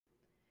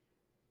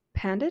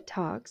Panda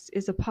Talks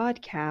is a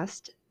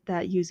podcast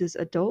that uses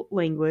adult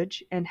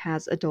language and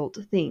has adult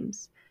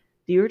themes.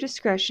 Viewer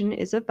discretion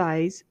is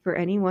advised for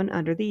anyone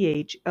under the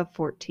age of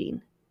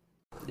 14.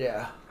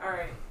 Yeah.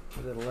 Alright.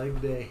 I did a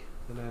leg day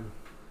and I'm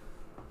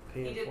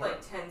paying He did for like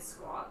it. 10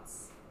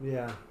 squats.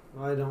 Yeah.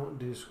 I don't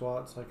do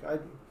squats.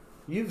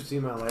 You've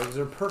seen my legs.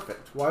 They're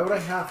perfect. Why would I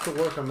have to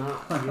work them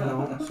out? You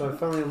know? So I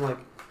finally am like,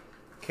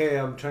 okay,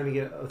 I'm trying to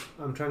get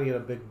a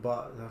big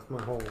butt.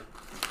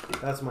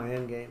 That's my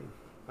end game.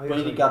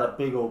 Brady got a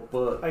big old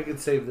butt. I could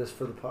save this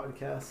for the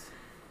podcast.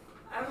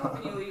 I'm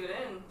hoping you leave it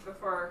in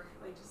before,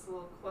 like, just a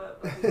little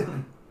clip.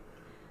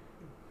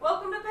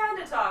 Welcome to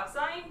Panda Talks.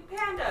 I'm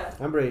Panda.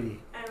 I'm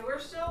Brady. And we're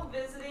still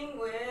visiting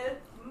with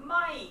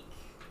Mike.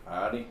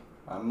 Howdy,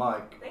 I'm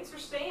Mike. Thanks for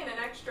staying an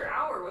extra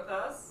hour with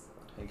us.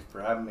 Thanks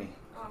for having me.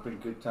 Oh, It's been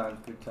good times.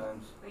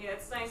 yeah,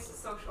 it's nice to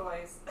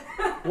socialize.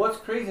 What's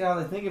crazy now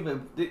that I think of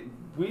it,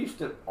 we used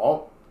to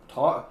all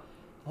talk,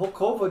 the whole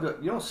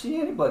COVID, you don't see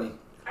anybody.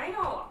 I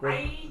know.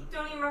 Right. I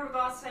don't even remember the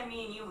last time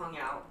me and you hung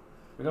out.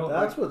 We don't,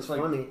 That's like, what's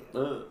like, funny.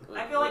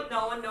 I feel like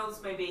no one knows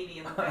my baby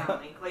in the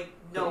family. Like,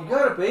 no You one.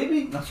 got a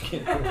baby? No, just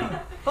kidding.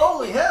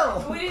 Holy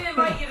hell! We didn't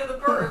invite you to the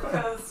birth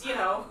because, you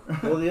know.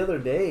 Well, the other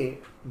day,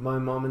 my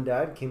mom and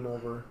dad came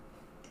over,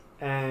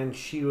 and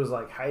she was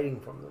like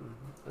hiding from them.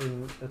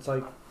 And it's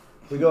like,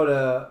 we go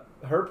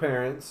to her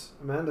parents,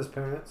 Amanda's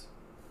parents,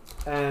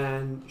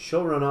 and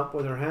she'll run up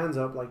with her hands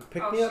up, like,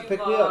 pick me up, She pick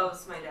me up.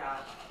 loves my dad.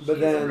 But She's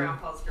then- a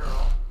grandpa's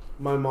girl.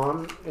 My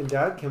mom and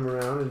dad came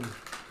around, and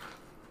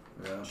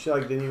Yeah. she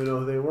like didn't even know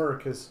who they were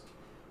because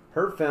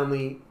her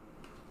family,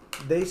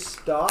 they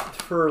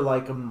stopped for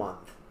like a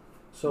month.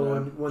 So Yeah.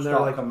 when they're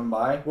Stop like, coming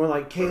by. we're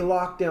like, "Okay,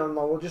 lockdown.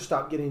 Well, we'll just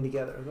stop getting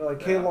together." They're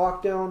like, "Okay, Yeah.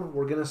 lockdown.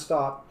 We're gonna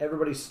stop."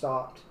 Everybody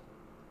stopped,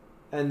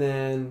 and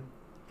then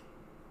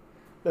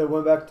they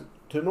went back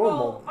to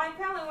normal. Well, my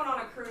family went on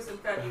a cruise in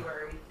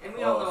February, and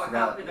we all know Oh, what so that-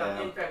 happened yeah.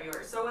 in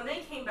February. So when they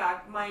came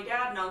back, my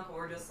dad and uncle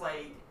were just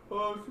like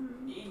Oh,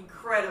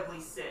 incredibly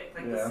sick,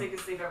 like the Yeah.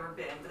 sickest they've ever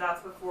been. But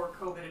that's before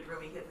COVID had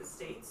really hit the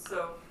States.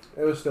 So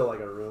It was still like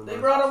a rumor. they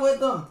brought him with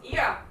them.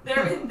 yeah,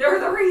 they're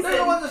the reason. They're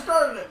the ones that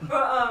started it.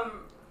 But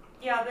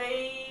yeah,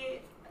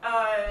 they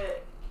I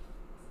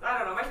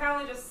don't know. My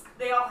family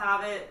they all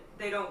have it.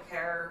 They don't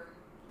care.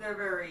 They're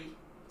very.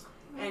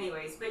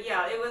 Anyways, but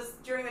yeah, it was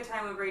during the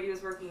time when Brady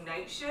was working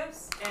night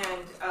shifts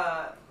and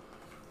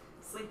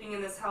sleeping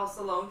in this house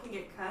alone can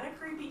get kind of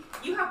creepy.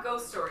 You have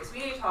ghost stories. We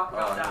need to talk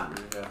about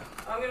that. Yeah.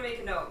 I'm gonna make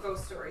a note,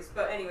 ghost stories.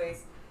 But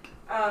anyways,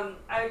 I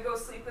would go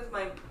sleep with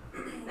my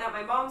at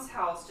my mom's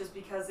house just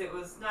because it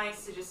was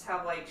nice to just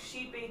have like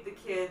she'd bathe the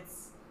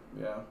kids,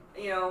 Yeah.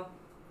 you know,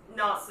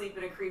 not sleep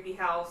in a creepy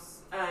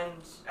house and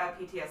at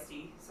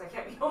PTSD, so I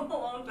can't be home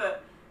alone.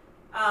 But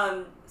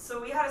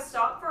so we had to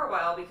stop for a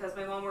while because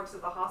my mom works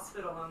at the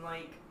hospital, and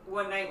like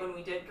one night when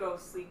we did go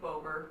sleep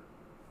over,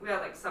 we had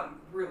like something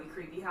really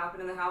creepy happen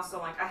in the house. So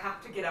I'm like, I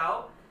have to get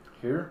out.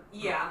 Here?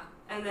 Yeah.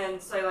 And then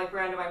so I like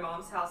ran to my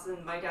mom's house,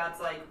 and my dad's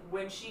like,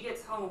 when she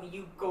gets home,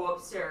 you go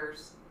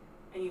upstairs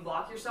and you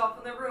lock yourself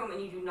in the room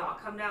and you do not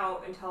come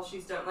out until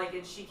she's done. Like,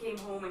 and she came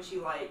home and she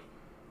like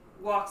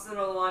walks into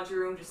the laundry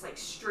room, just like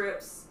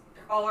strips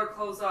all her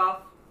clothes off,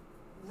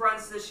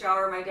 runs to the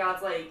shower. My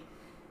dad's like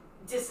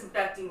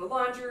disinfecting the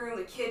laundry room,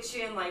 the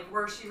kitchen, like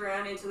where she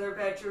ran into their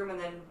bedroom, and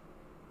then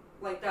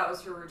like that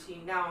was her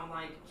routine. Now I'm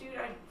like, dude,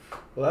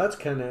 Well, that's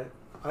kind of.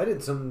 I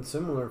did something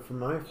similar for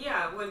my.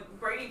 yeah, when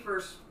it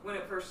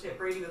first hit,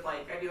 Brady would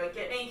like, I'd be like,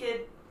 get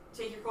naked,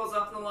 take your clothes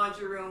off in the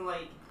laundry room,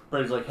 like,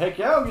 Brady's like, heck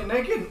yeah, I'll get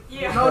naked.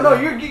 yeah. No,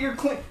 you get your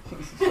clean.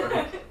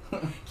 Sorry.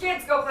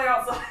 Kids, go play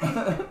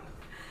outside.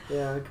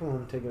 Yeah, I come home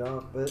and take it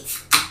off. But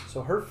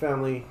so her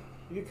family,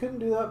 you couldn't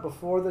do that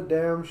before the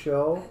damn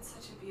show. That's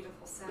such a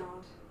beautiful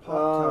sound.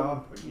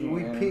 Pop top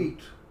We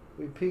again.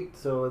 peaked,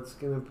 so it's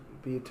gonna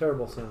be a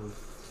terrible sound.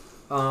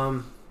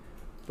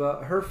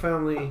 But her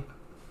family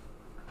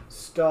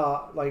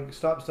stopped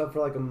stuff for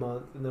like a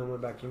month and then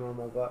went back to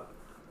normal. But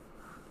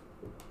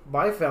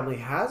my family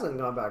hasn't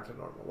gone back to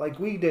normal. Like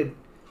we did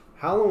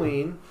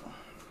Halloween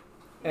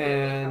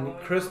and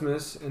Halloween.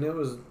 Christmas, and it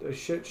was a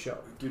shit show.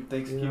 Dude,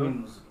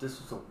 Thanksgiving this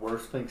was the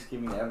worst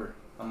Thanksgiving ever.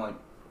 I'm like,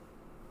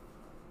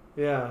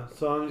 Yeah,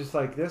 so I'm just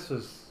like,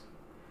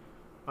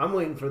 I'm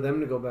waiting for them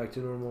to go back to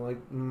normal. Like,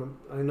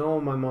 I know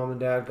my mom and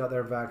dad got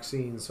their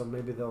vaccines, so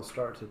maybe they'll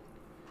start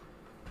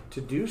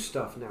to do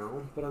stuff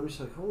now. But I'm just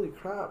like, holy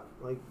crap!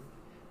 Like,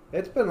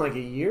 it's been like a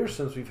year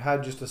since we've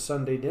had just a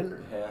Sunday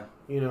dinner. yeah.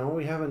 You know,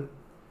 we haven't.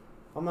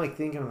 I'm like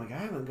thinking, I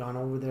haven't gone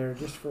over there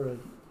just for a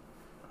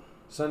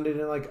Sunday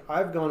dinner. Like,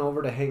 I've gone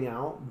over to hang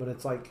out, but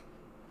it's like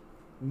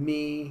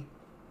me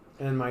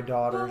and my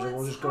daughters, Well, and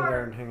we'll it's just go there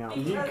hard. and hang out.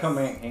 You can come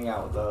and hang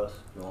out with us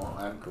if you want.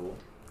 I'm cool.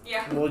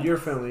 Yeah. Well, your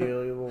family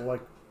will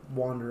like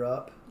wander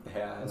up.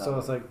 Yeah. I So know.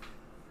 it's like,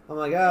 I'm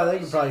like, they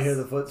can It's probably hear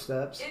just- the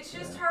footsteps. It's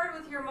just Yeah. hard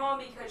with your mom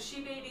because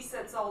she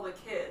babysits all the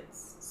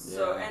kids.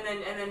 So Yeah.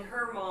 and then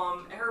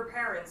her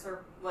parents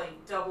are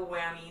like double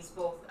whammies,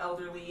 both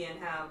elderly and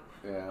have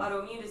yeah.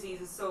 autoimmune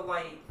diseases. So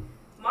like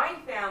my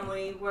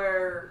family,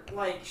 where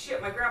like shit,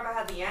 my grandpa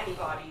had the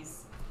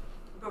antibodies,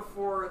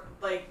 before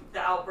like the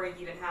outbreak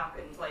even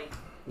happened. Like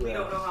we Yeah.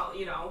 don't know how,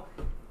 you know.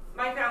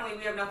 My family,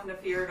 we have nothing to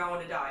fear, no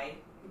one to die.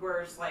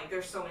 Whereas like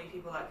there's so many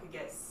people that could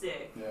get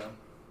sick. Yeah.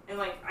 And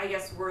like I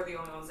guess we're the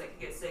only ones that could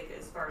get sick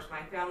as far as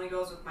my family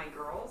goes with my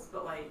girls.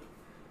 But like,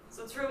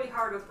 so it's really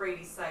hard with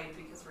Brady's side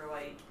because we're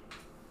like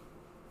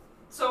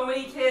so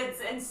many kids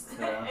and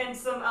Yeah. and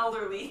some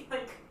elderly.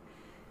 Like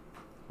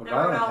Well,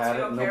 Everyone Rylan else, had we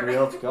it. don't Nobody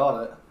care. else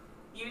got it.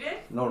 you did?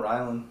 No,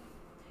 Rylan.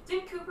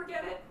 Did Cooper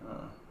get it? Uh,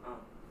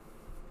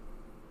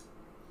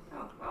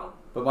 Oh well.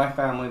 but my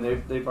family,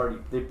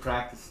 they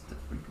practiced the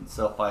freaking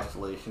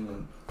self-isolation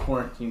and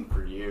quarantine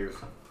for years.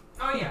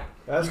 Oh yeah.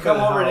 That's You come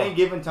kinda over at how- any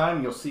given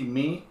time, you'll see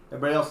me.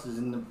 Everybody else is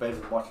in the bed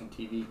watching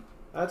TV.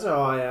 That's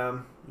how I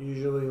am.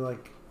 Usually,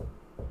 like,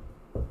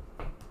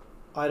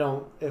 I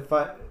don't. If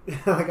I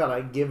like on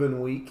a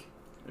given week,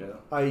 Yeah.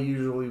 I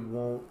usually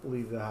won't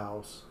leave the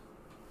house.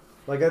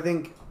 Like, I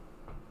think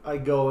I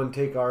go and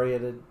take Aria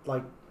to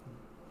like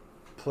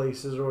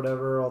places or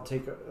whatever. I'll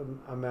take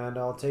Amanda.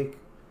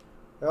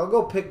 I'll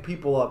go pick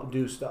people up and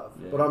do stuff.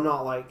 Yeah. But I'm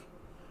not like.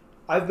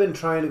 I've been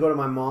trying to go to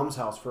my mom's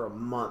house for a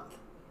month,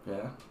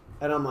 Yeah.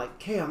 and I'm like,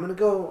 okay, I'm gonna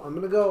go, and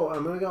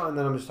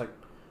then I'm just like,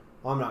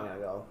 I'm not gonna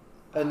go,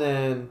 and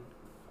then.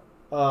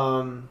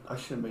 I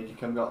should have made you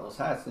come got those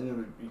hats. Then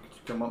you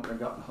could come up there and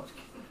got those.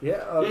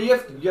 Yeah. Yeah,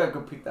 you gotta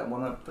go pick that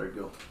one up. There you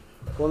go.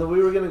 Well, then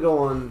we were gonna go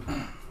on.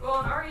 Well,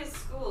 and Arya's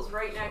school is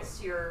right next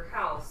to your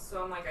house,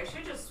 so I'm like, I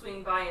should just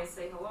swing by and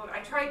say hello. I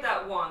tried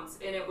that once,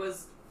 and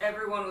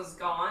everyone was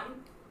gone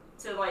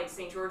to like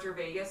St. George or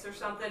Vegas or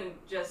something, and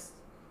just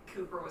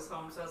Cooper was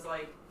home. So I was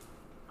like,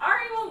 all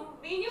right, well,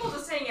 me and you will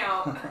just hang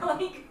out.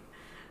 Like,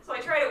 so I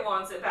tried it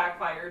once, it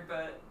backfired,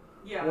 but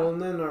yeah. Well, and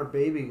then our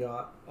baby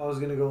got. I was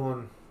gonna go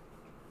on,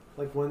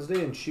 like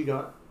Wednesday, and she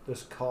got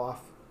this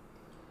cough.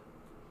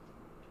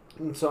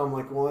 And so I'm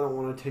like, well, I don't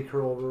want to take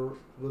her over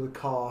with a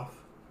cough.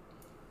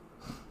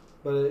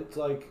 But it's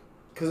like,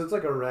 because it's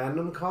like a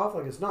random cough,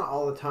 like it's not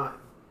all the time.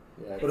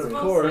 Yeah. But It's of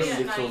mostly course- at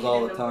Gets night those and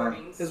all in the time.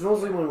 mornings. It's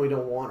mostly when we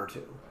don't want her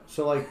to.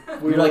 So like,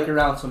 We're like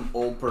around some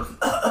old person.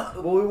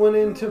 well, we went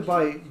in to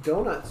buy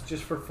donuts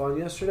just for fun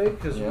yesterday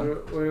because Yeah.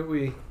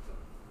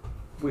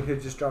 we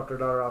had just dropped our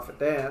daughter off at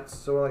dance,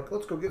 so we're like,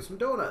 let's go get some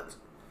donuts.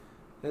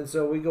 And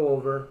so we go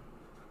over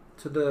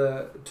to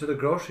the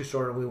grocery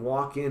store and we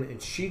walk in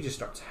and she just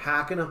starts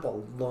hacking up a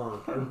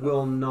lung and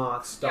will not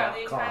Yeah, stop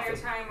the entire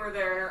coughing. time we're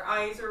there, her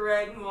eyes are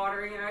red and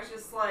watering, and I was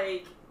just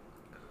like,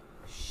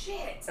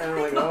 shit. And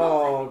I'm like,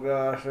 oh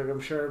gosh, like I'm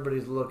sure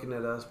everybody's looking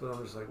at us, but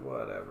I'm just like,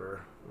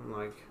 whatever. I'm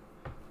like,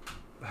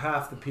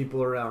 half the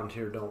people around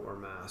here don't wear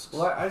masks.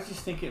 Well, I was just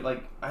thinking,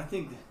 like, I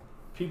think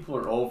people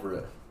are over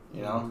it,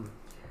 you know? Mhm.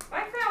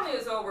 My family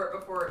was over it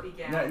before it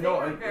began. No, they no,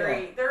 were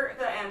they're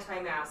the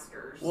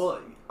anti-maskers. Well,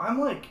 I'm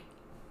like,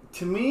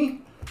 to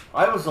me,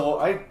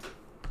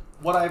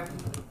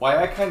 why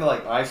I kind of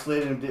like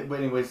isolated and did, but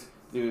anyways,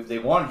 they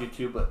wanted you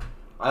to, but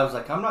I was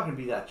like, I'm not going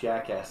to be that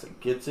jackass that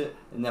gets it,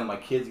 and then my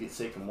kids get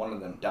sick and one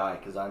of them die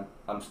because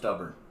I'm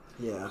stubborn.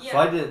 Yeah. Yeah. So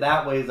I did it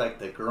that way, is like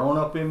the grown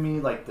up in me,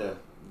 like the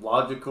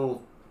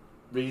logical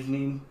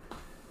reasoning.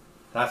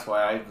 That's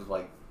why I was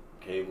like,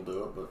 okay, we'll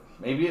do it. But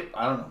maybe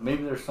I don't know.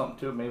 Maybe there's something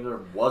to it. Maybe there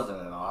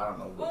wasn't at all. I don't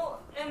know. But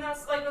Well, and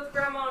that's like with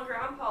Grandma and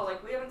Grandpa.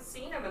 Like we haven't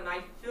seen them, and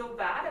I feel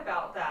bad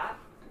about that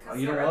because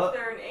You know they're what? up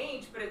there in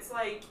age. But it's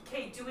like,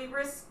 okay, do we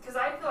risk? Because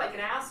I feel like an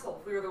asshole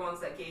if we were the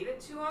ones that gave it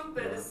to them.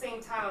 But at Yeah. the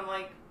same time, I'm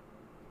like,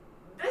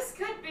 this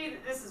could be.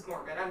 This is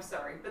morbid. I'm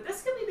sorry, but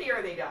this could be the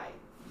year they die.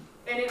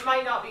 And it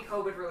might not be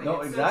COVID related.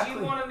 No, So exactly. do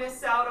you want to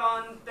miss out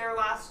on their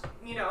last,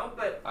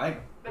 but I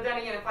then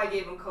again, if I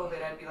gave them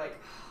COVID, I'd be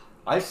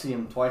like, see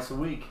them twice a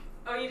week.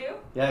 oh, you do?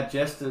 Yeah,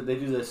 they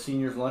do the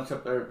seniors lunch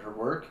up there at her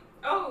work.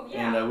 Oh,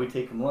 yeah. And we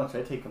take them lunch.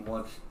 I take them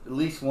lunch at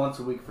least once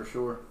a week for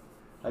sure.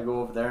 I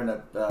go over there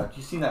and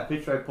you seen that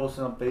picture I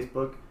posted on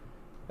Facebook?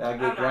 I I'm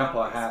gave not Grandpa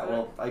on a hat.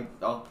 Facebook.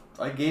 Well,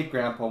 I gave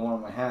Grandpa one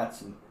of my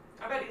hats, and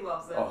I bet he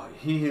loves it. oh,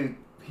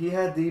 he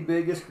had the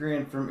biggest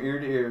grin from ear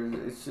to ear.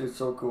 It's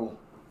so cool.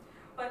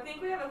 Well, I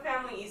think we have a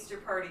family Easter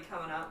party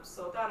coming up,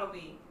 so that'll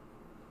be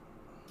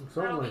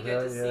Something like good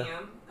that, to yeah. see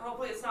him.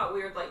 Hopefully, it's not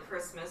weird like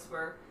Christmas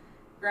where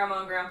Grandma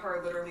and Grandpa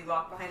are literally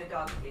locked behind a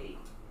dog gate.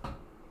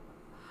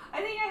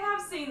 I think I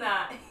have seen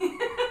that.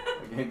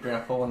 I gave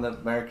Grandpa one of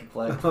the American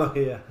flag, Oh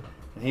yeah.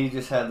 and he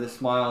just had this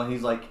smile, and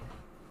he's like,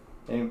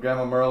 and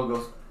Grandma Merle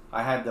goes,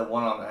 I had the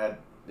one on that had,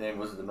 and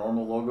was it the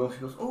normal logo? She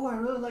goes, oh, I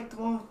really like the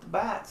one with the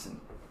bats, and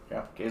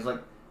Grandpa K's like,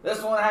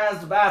 this one has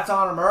the bats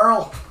on it,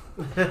 Merle.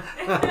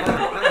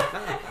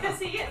 Is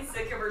he getting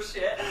sick of her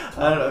shit?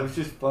 I don't know, it was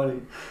just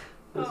funny.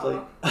 It's Aw.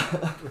 like,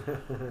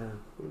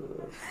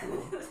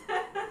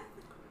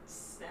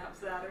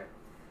 Snaps at her.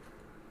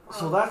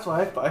 so that's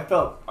why I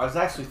felt, I was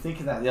actually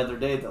thinking that the other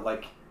day, that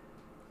like,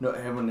 no,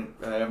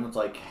 everyone's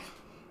like,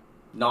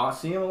 not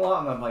seeing him a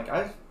lot, and I'm like,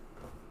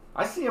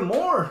 I see him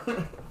more.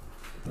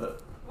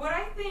 But, What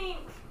I think,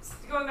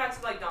 going back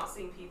to like not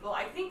seeing people,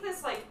 I think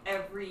this like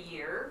every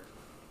year,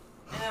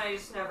 and then I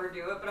just never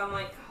do it. But I'm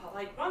like, oh,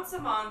 like once a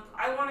month,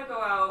 I want to go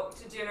out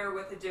to dinner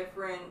with a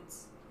different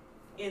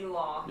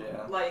in-law.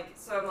 Yeah. Like,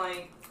 so I'm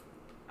like,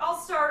 I'll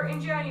start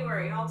in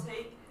January and I'll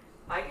take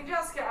Mike and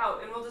Jessica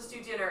out and we'll just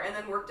do dinner and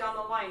then work down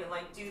the line and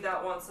like do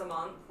that once a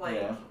month. Like,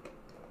 Yeah.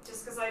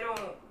 just because I don't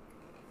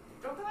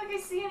feel like I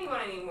see anyone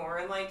anymore.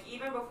 And like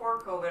even before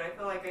COVID, I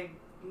feel like I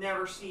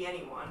never see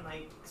anyone.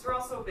 Like, because we're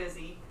all so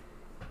busy.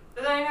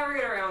 But then I never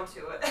get around to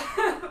it.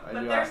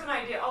 But there's an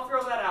idea. I'll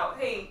throw that out.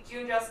 Hey, do you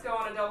and Jessica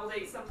want a double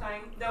date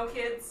sometime? No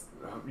kids?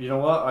 You know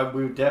what?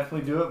 We would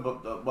definitely do it,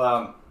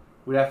 but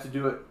we'd have to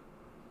do it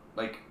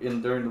like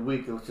during the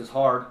week, which is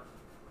hard.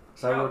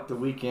 So I work the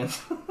weekends.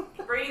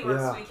 Brady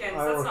works weekends.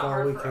 I That's work not all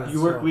hard for weekends. us.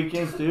 You work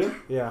weekends too?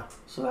 Yeah.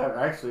 So that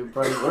actually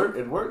probably worked.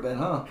 It worked then,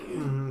 huh?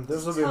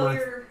 This will be Tell my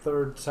your-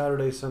 third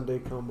Saturday Sunday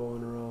combo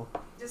in a row.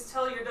 Just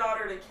tell your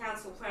daughter to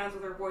cancel plans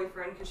with her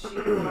boyfriend because she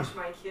can watch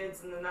my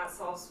kids, and then that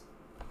solves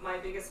my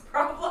biggest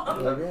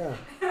problem.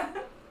 Yeah.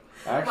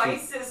 My Actually,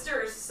 sister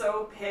is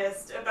so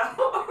pissed about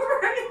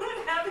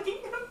Rylan having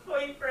a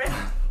boyfriend.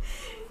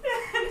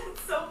 And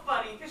it's so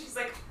funny because she's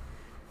like,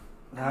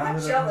 I'm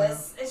not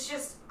jealous. It's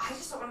just, I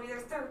just don't want to be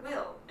their third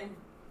wheel. And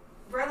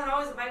Rylan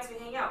always invites me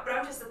to hang out, but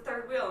I'm just the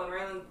third wheel. And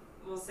Rylan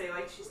will say,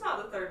 like, she's not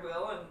the third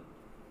wheel. And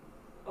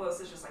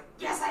Alyssa's just like,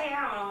 yes, I am.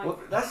 And I'm like, well,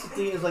 that's the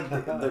thing is like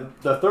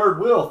the third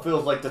wheel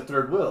feels like the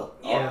third wheel.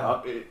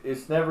 Yeah.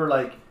 It's never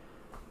like,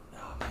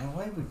 oh man,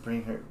 why did we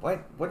bring her? What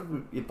did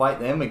we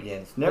invite them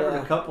again? It's never the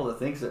couple that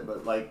thinks it,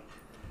 but like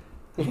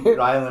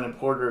Rylan and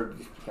Porter are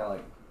just kind of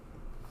like,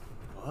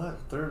 what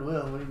third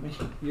wheel? What do you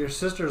mean? Your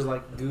sister's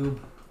like goob.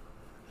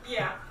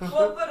 yeah.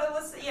 Well, but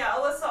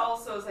Alyssa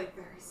also is like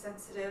very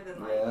sensitive and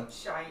like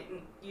shy,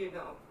 and you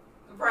know,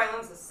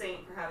 Rylan's a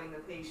saint for having the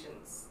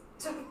patience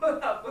to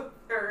put up with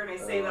her, and I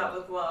say that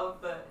with love,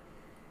 but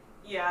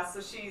yeah, so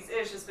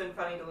it's just been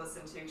funny to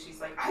listen to. She's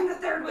like, I'm the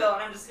third wheel,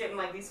 and I'm just getting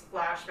like these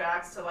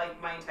flashbacks to like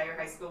my entire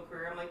high school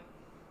career. I'm like,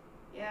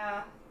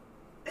 yeah.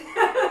 you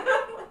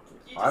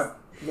just,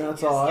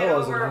 That's you all just I get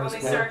was in over it high when they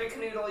school. start to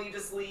canoodle, you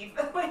just leave.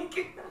 Like,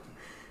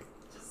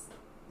 just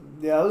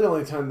Yeah, that was the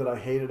only time that I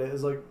hated it.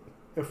 Is like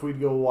if we'd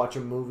go watch a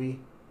movie,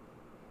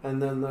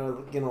 and then they're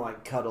gonna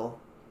like cuddle,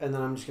 and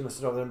then I'm just gonna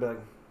sit over there and be like,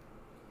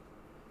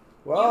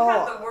 "Well, you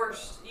had the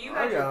worst. You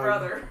had your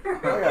brother. I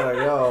gotta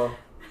go."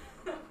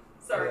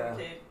 Sorry, Yeah.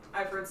 kid.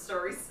 I've heard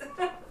stories.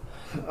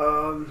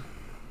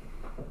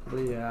 But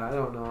yeah, I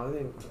don't know. I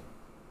think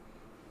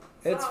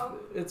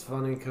it's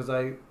funny because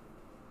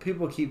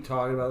people keep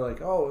talking about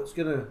like, oh,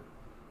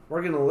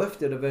 we're gonna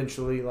lift it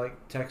eventually,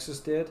 like Texas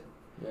did.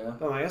 Yeah.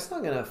 But I'm like, that's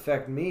not gonna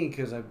affect me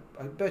because I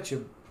bet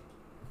you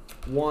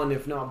one,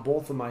 if not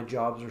both of my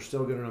jobs are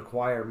still gonna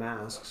require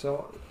masks.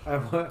 So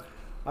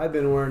I've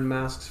been wearing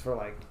masks for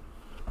like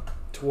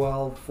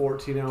 12,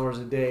 14 hours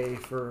a day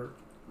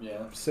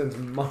since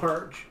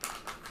March.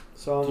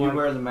 So Do you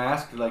wear the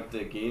mask or like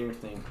the gator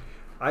thing?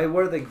 I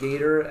wear the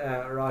gator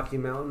at Rocky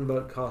Mountain,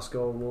 but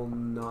Costco will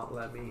not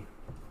let me.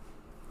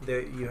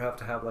 You have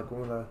to have like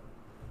one of the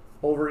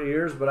over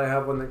ears, but I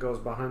have one that goes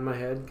behind my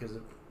head because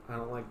I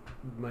don't like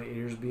my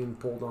ears being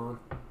pulled on.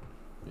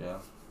 Yeah.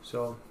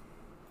 So.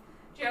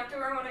 Do you have to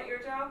wear one at your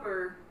job,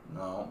 or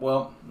No.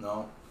 Well,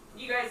 no.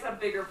 you guys have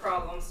bigger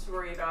problems to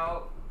worry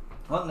about?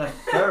 Not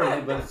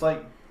necessarily, but it's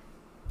like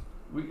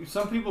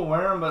some people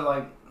wear them, but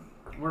like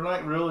we're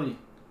not really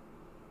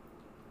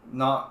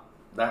not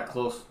that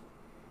close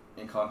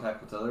in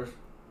contact with others.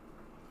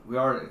 We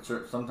are at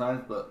church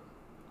sometimes, but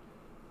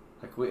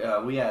like we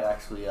had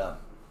actually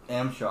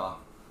Amshaw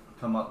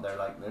come up there,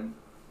 like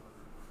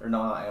or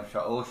no, not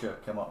Amshaw, OSHA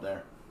come up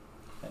there,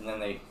 and then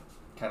they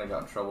kind of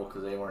got in trouble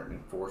because they weren't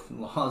enforcing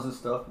laws and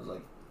stuff. It was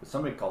like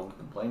somebody called and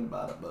complained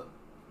about it, but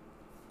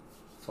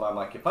that's why I'm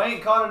like, if I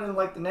ain't caught it in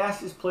like the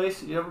nastiest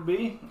place you'd ever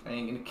be, I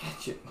ain't gonna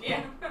catch it.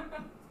 Yeah.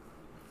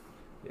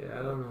 Yeah,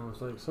 I don't know.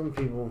 It's like some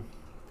people.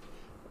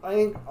 I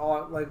think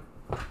like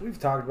we've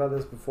talked about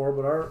this before,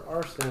 but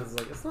our stance is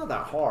like it's not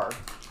that hard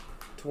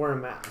to wear a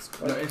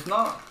mask. Like, No, it's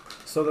not.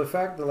 so the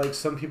fact that like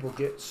some people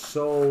get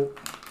so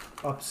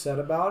upset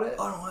about it.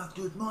 I don't have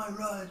to. It's my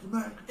right.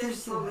 They're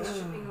slowly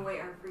stripping away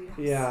our freedoms.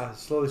 Yeah,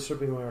 slowly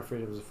stripping away our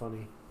freedoms is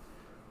funny.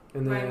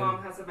 And My then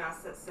mom has a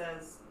mask that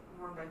says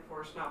 "worn by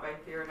force, not by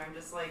fear," and I'm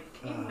just like,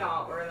 can you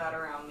not wear that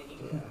around me?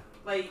 yeah.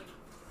 Like,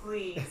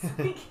 please.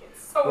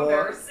 It's so Well,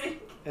 embarrassing.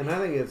 And I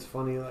think it's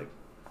funny, like,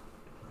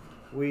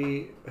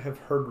 we have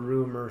heard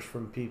rumors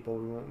from people,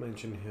 we won't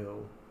mention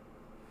who,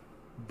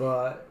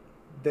 but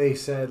they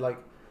said, like,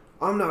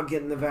 I'm not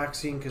getting the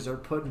vaccine because they're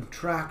putting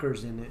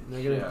trackers in it, and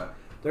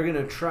they're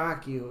gonna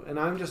track you. And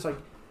I'm just like,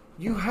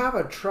 you have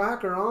a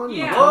tracker on you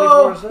Yeah.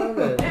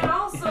 24/7. And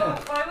also,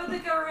 why would the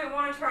government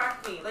want to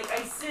track me? Like,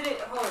 I sit at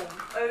home.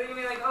 Are they going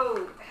to be like,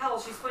 oh, hell,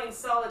 she's playing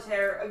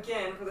solitaire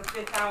again for the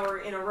 5th hour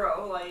in a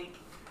row? Like,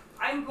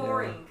 I'm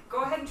boring. Yeah.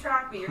 Go ahead and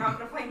track me. You're not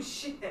going to find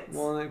shit.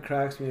 Well, and it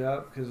cracks me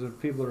up because if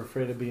people are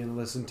afraid of being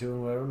listened to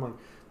and whatever, I'm like,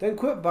 then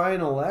quit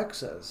buying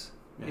Alexas.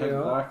 Yeah,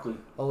 exactly.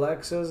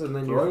 Alexas, and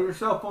then Throw your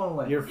cell phone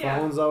away. your Yeah.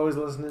 phone's always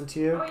listening to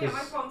you. Oh, yeah, 'cause- my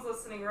phone's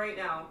listening right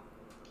now.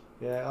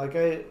 Yeah, like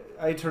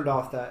I turned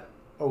off that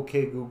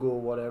OK Google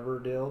whatever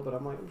deal, but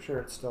I'm like, I'm sure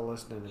it's still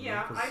listening to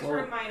Yeah, me. 'cause I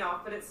turned mine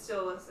off, but it's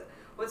still listening.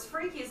 What's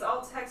freaky is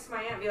I'll text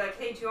my aunt and be like,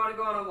 hey, do you want to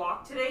go on a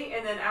walk today?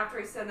 And then after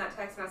I send that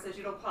text message,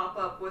 it'll pop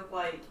up with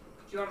like, do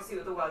you want to see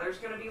what the weather's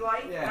going to be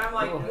like? Yeah. And I'm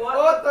like, Oh.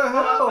 what the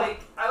hell?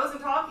 Like, I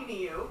wasn't talking to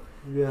you.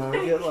 Yeah,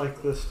 I get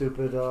like the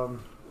stupid.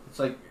 It's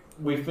like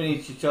we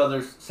finish each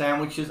other's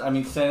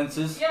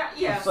sentences. Yeah,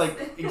 yes. It's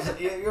like,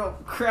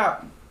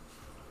 crap.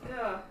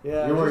 Yeah.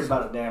 Yeah, You're worried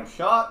about a damn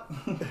shot?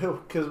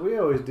 Because we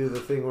always do the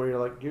thing where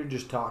you're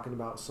just talking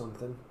about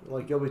something.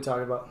 Like you'll be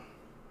talking about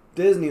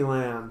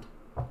Disneyland.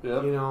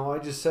 Yep. You know, I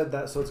just said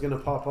that, so it's gonna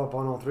pop up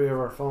on all three of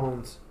our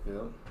phones.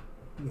 Yep.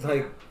 It's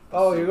like,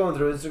 oh, you're going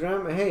through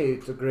Instagram. Hey,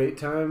 it's a great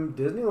time.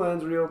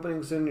 Disneyland's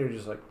reopening soon. You're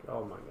just like,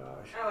 oh my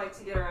gosh. I like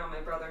to get around my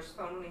brother's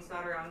phone when he's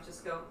not around and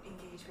just go,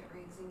 engagement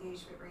rings,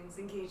 engagement rings,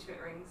 engagement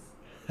rings.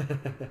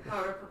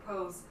 How to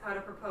propose, how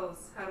to propose,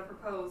 how to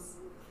propose.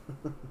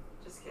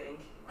 Just kidding.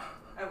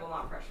 I will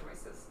not pressure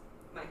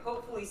my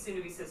hopefully soon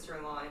to be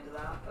sister-in-law into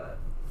that, but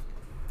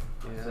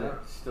Yeah.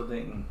 Still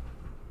dating.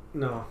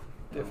 No,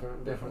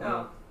 different.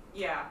 oh,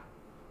 yeah.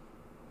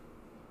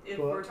 If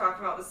Well- we're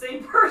talking about the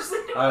same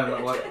person. I don't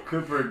know what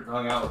Cooper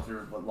hung out with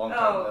her a long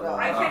time ago. Oh,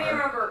 I can't even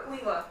remember.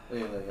 Leela.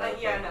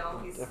 Yeah, No,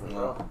 he's Different No.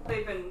 girl.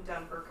 they've been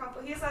done for a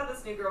couple. He's had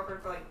this new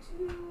girlfriend for like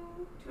two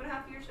and a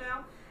half years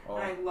now, Oh.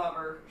 and I love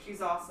her.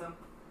 She's awesome.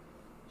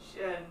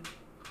 And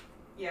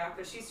yeah,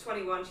 but she's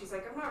 21. She's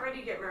like, I'm not ready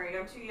to get married.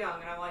 I'm too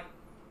young, and I'm like,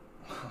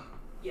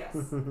 yes.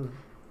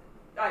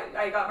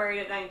 I got married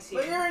at 19.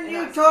 Well, you're in and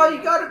I was Utah. too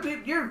You young.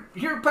 gotta be.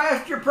 You're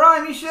past your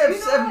prime. You should have You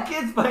know 7 what?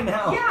 kids by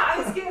now. Yeah,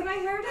 I was getting my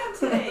hair done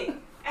today,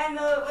 and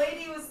the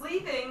lady was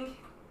leaving,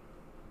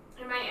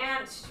 and my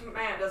aunt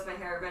does my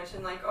hair,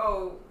 mentioned like,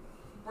 oh,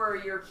 where are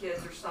your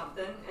kids or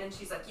something, and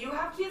she's like, you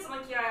have kids? I'm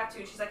like, yeah, I have 2.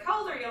 And she's like,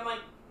 how old are you? I'm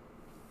like,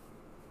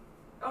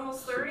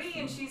 almost 30,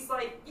 and she's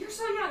like, you're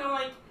so young. I'm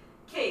like,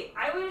 Kate,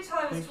 I waited till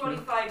I was Thank you.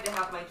 25 to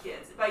have my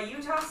kids. By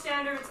Utah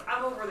standards,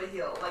 I'm over the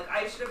hill. Like,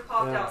 I should have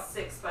popped Yeah. out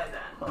 6 by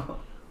then.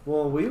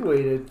 Well, we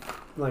waited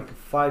like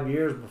 5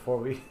 years before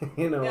we,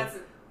 That's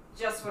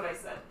just what I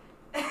said.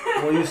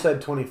 Well, you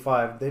said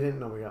 25. They didn't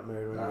know we got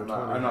married when we were 20.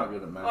 I'm not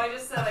good at math. Well, I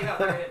just said I got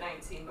married at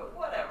 19, but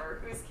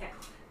whatever.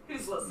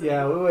 Who's listening?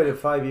 Yeah, we waited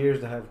 5 years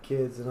to have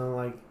kids, and I'm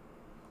like,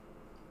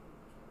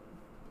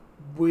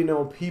 we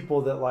know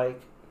people that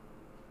like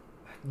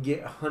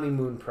get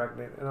honeymoon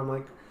pregnant, and I'm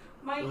like,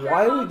 My why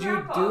grandma would and you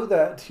grandpa. do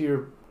that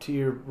to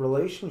your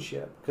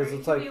relationship? Because Or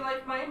it's you like, could be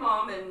like my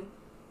mom and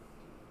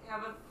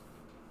have a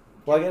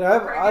like, and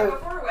pregnant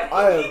before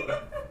wedding.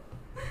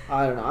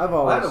 I don't know. I've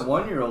I had always,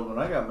 a 1-year-old when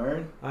I got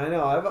married. I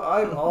know.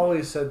 I've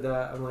always said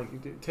that. I'm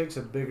like, it takes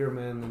a bigger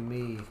man than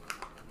me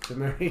to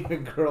marry a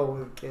girl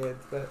with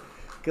kids, but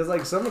because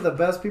like some of the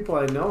best people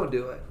I know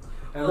do it,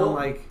 and Well, I'm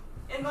like,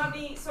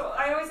 And so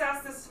I always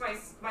ask this to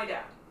my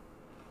dad.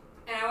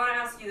 And I want to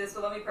ask you this,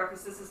 but let me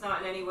preface this is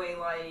not in any way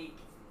like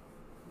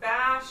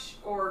bash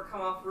or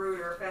come off rude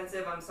or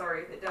offensive. I'm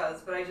sorry if it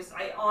does, but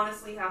I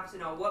honestly have to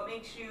know what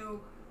makes you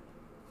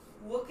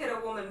look at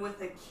a woman with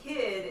a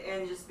kid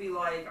and just be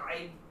like,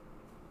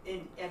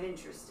 am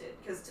interested.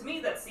 Because to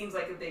me that seems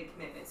like a big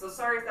commitment. So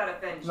sorry if that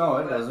offends you. No,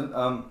 it but- doesn't.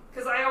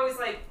 Because I always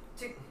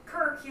to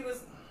Kirk, he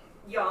was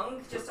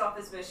young, just off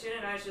his mission,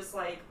 and I was just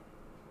like,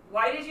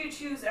 why did you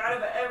choose, out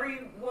of every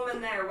woman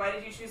there, why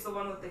did you choose the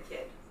one with the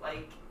kid?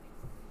 Like,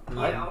 you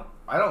know.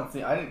 I don't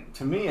think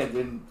to me it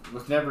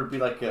was never be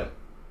like a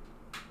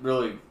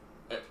really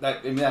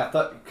that. I mean, I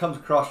thought it comes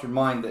across your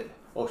mind that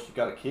she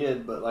got a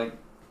kid, but like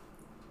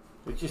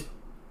we just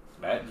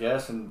met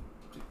Jess and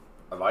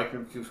I liked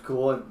her. She was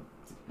cool and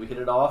we hit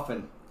it off,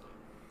 and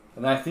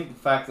I think the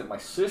fact that my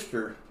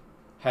sister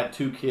had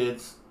 2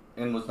 kids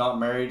and was not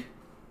married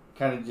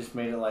kind of just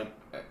made it like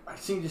I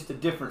seen just a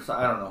difference.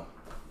 I don't know.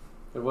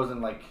 It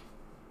wasn't like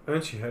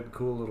and she had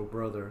cool little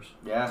brothers.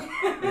 yeah.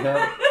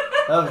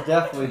 That was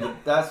definitely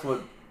that's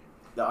what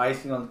the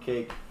icing on the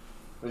cake.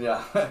 But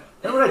yeah,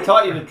 remember when I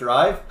taught you to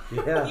drive?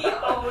 Yeah. He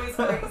always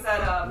brings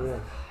that up. Yeah.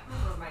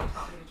 I remember my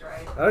taught me to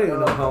drive. I don't even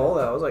know how old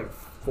I was. Like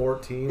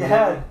 14.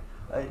 Yeah,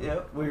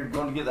 yep. We were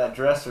going to get that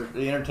dresser,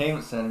 the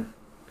entertainment center.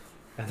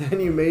 And then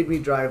you made me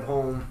drive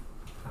home.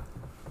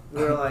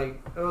 We were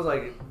like, it was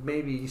like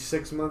maybe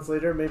 6 months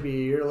later, maybe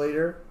a year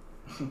later.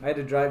 I had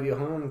to drive you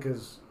home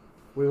because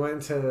we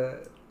went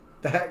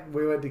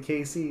to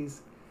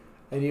Casey's,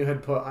 and you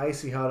had put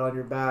Icy Hot on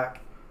your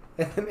back,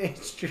 and then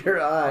itched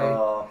your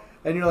eye,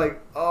 and you're like,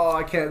 oh,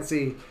 I can't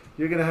see.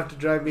 You're gonna have to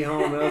drive me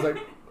home. And I was like,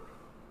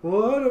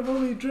 what? I've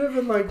only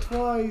driven like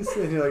twice.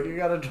 And you're like, you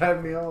gotta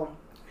drive me home.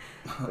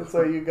 And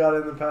so you got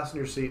in the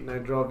passenger seat, and I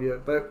drove you.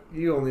 But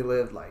you only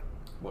lived like.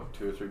 What,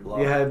 2 or 3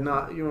 blocks? You had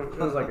not. It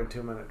was like a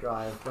 2-minute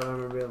drive, but I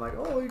remember being like,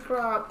 "Holy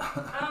crap!"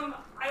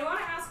 I want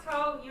to ask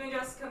how you and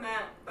Jessica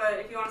met, but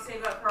if you want to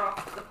save that for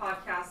off the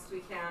podcast,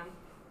 we can.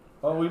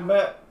 Well, we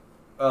met.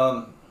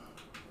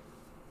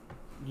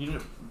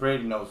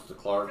 Brady knows the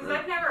Clark. Because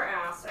I've never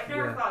asked. I've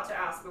never Yeah. thought to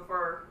ask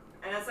before.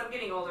 And as I'm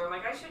getting older, I'm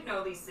like, I should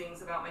know these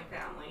things about my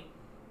family.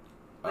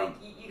 Like,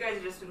 you guys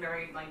have just been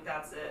married, like,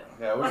 that's it.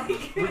 Yeah,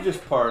 we're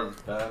just part of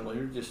the family.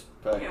 We're just,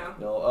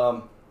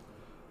 Yeah.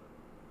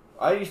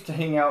 I used to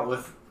hung out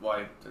with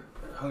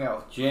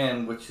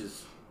Jen, which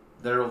is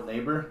their old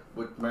neighbor,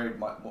 married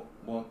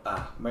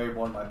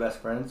one of my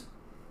best friends,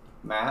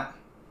 Matt.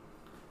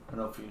 I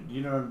don't know if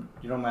you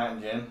know Matt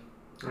and Jen.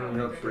 Oh, You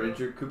know okay.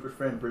 Bridger, Cooper's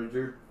friend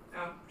Bridger.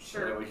 Oh,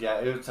 sure. Anyways, yeah,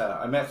 it was.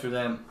 I met through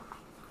them.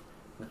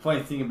 The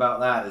funny thing about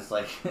that is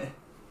like,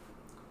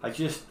 I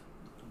just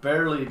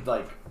barely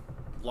like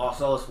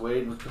lost all this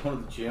weight and was going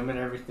to the gym and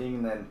everything,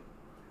 and then.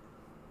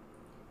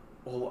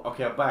 Well,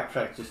 okay, I'll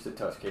backtrack just a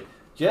touch. Okay,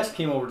 Jess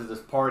came over to this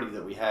party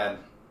that we had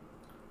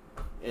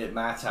at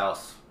Matt's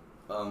house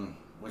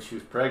when she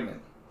was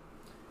pregnant,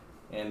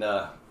 and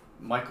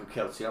Michael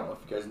Kelsey. I don't know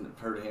if you guys have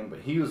heard of him, but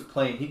he was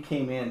playing. He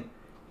came in.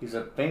 He's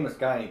a famous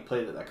guy, and he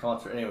played at that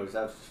concert. Anyways,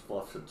 that was just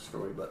fluff of the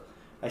story. But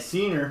I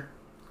seen her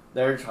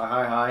there,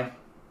 hi,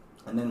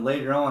 and then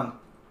later on,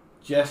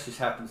 Jess just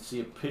happened to see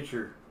a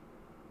picture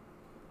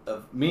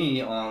of me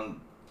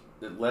on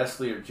that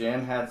Leslie or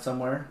Jen had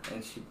somewhere,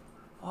 and she,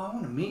 oh, I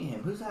want to meet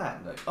him. Who's that?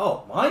 And like,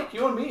 oh, Mike,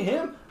 you want to meet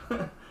him?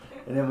 And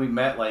then we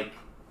met like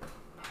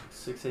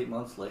 6-8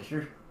 months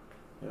later.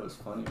 It was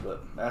funny,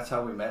 but that's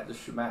how we met,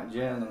 just Matt and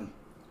Jen, and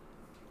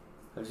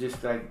it was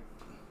just like,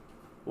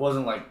 it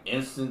wasn't like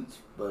instant,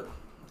 but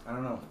I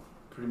don't know.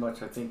 Pretty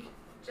much, I think.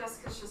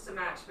 Jessica's just a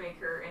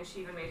matchmaker, and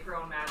she even made her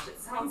own match,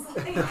 it sounds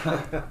like.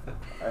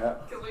 Yeah.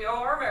 Because we owe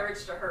our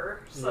marriage to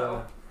her,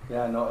 so.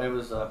 Yeah, no, it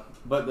was.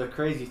 But the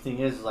crazy thing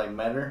is I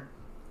met her,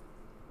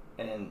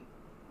 and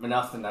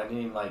nothing. I didn't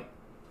even like.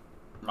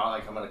 Not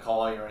like I'm gonna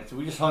call you or anything.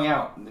 We just hung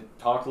out and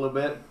talked a little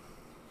bit,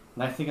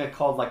 and I think I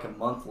called like a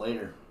month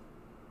later,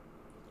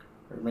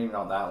 or maybe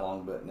not that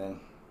long, but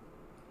then.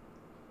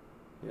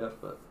 Yep,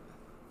 but.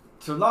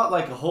 So not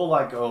like a whole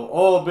like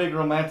a big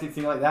romantic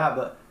thing like that,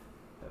 but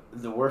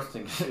the worst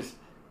thing is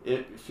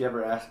if she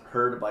ever asked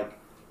her to like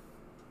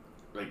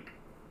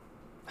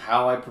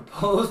how I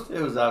proposed,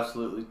 it was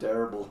absolutely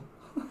terrible.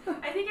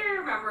 I think I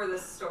remember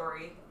this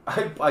story.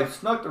 I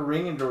snuck the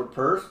ring into her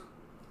purse.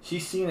 She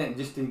seen it and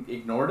just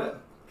ignored it.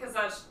 Because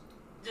that's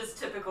just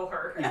typical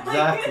her.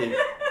 Exactly.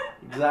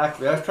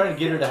 Exactly. I was trying to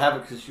get her to have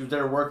it because she was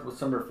there working with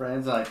some of her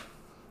friends, and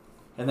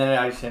then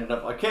I just ended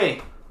up like,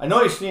 hey, I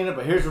know you've seen it,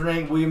 but here's the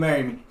ring. Will you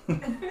marry me?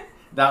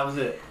 That was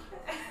it.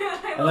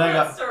 I love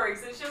that story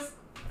because it's just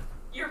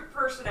your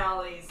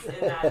personalities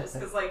in that. Just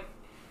because, like,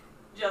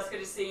 Jessica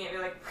just seeing it and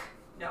be like,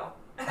 no.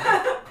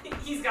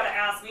 He's got to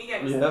ask me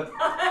again. Yep.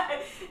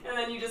 And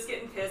then you just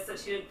getting pissed that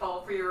she didn't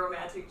fall for your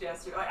romantic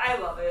gesture. Like, I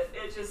love it.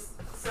 It's just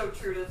so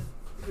true to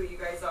who you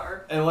guys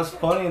are. And what's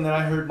funny, and then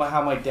I heard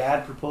how my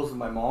dad proposed to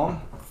my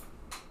mom.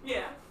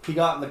 Yeah. He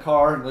got in the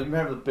car, and like,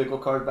 remember the big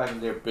old cars back in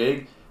the day,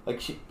 big? Like,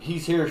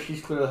 he's here,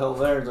 she's clear the hell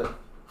there. He's like,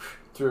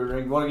 through a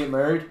ring, you want to get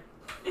married?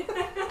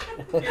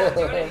 You're not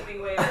doing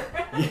anything later.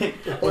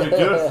 What are you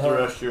doing for the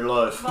rest of your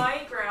life?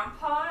 My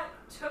grandpa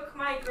took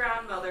my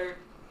grandmother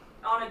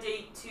on a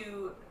date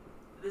to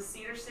the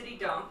Cedar City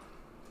dump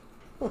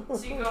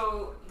to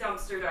go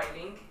dumpster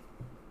diving,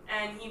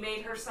 and he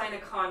made her sign a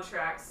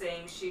contract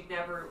saying she'd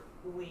never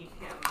leave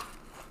him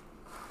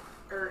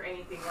or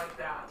anything like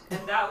that.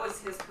 And that was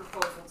his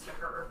proposal to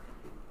her.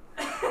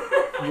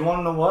 You want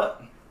to know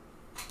what?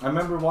 I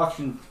remember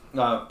watching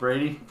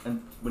Brady,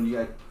 and when you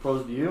guys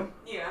proposed to you,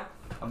 Yeah.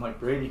 I'm like,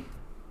 Brady,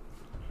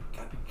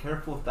 gotta be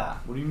careful with that.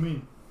 What do you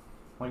mean?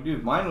 I'm like,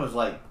 dude, mine was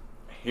like,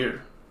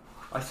 here.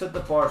 I set the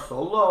bar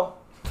so low,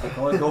 I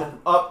can only go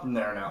up from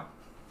there now.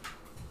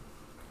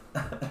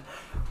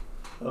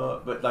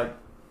 But like,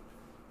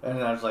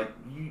 and I was like,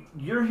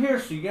 you're here,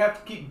 so you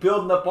have to keep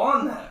building up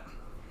on that.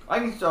 I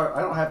can start.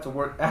 I don't have to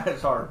work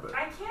as hard, but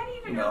I can't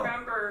even you know.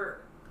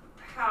 remember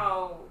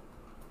how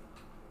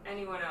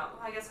anyone else.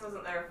 I guess I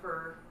wasn't there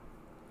for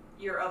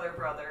your other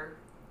brother,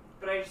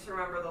 but I just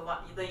remember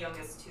the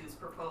youngest two's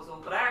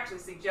proposal. But I actually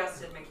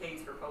suggested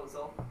McKay's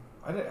proposal.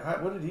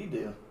 What did he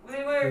do?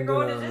 We were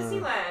going to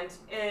Disneyland,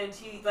 and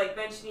he like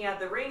mentioned he had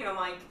the ring, and I'm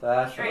like,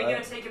 That's "Are you right.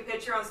 gonna take a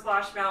picture on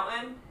Splash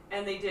Mountain?"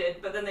 And they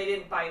did, but then they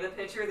didn't buy the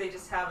picture. They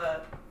just have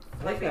a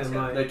like they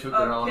took. They took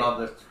their own off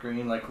the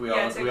screen, like we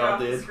all took it off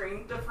did. the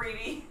screen, the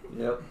freebie.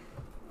 Yep.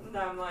 And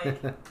I'm like, I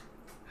don't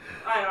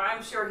know.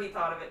 I'm sure he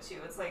thought of it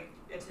too. It's like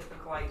a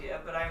typical idea,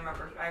 but I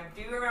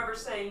do remember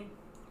saying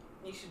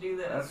you should do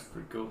this. That's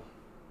pretty cool.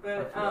 I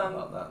But forgot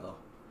about that though.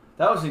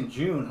 That was in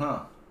June,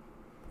 huh?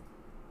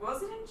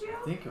 was it in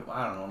June?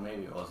 I don't know.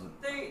 Maybe it wasn't.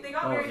 They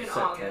got Oh, it married was in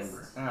September.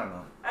 August. I don't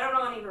know. I don't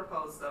know when he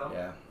proposed though.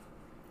 Yeah.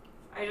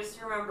 I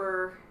just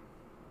remember.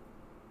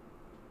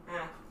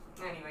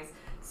 Anyways,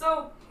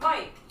 so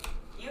Mike,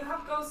 you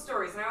have ghost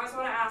stories, and I always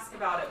want to ask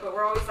about it, but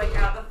we're always like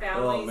at the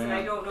families, and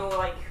I don't know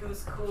like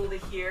who's cool to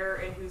hear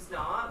and who's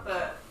not.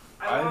 But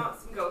I want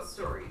some ghost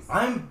stories.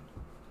 I'm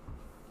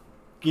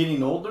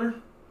getting older,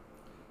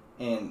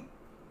 and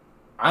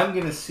I'm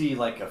gonna see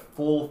like a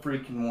full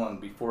freaking one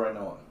before I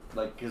know it.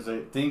 Like, cause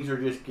things are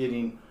just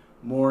getting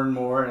more and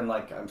more, and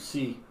like I'm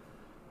see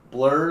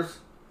blurs.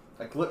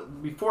 Like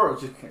before, it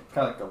was just kind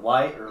of like a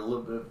light or a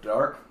little bit of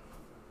dark.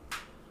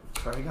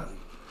 Sorry, I got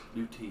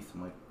new teeth,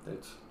 Mike.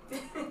 That's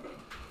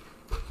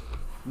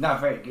not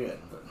very good,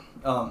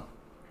 but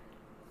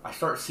I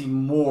start to see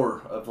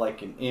more of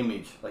like an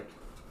image. Like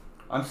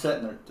I'm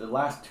sitting there the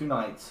last 2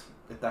 nights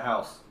at the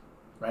house,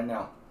 right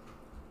now.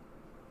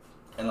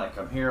 And like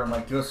I'm here, I'm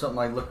like doing something.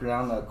 I look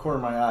around the corner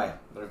of my eye.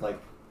 There's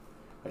like,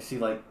 I see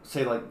like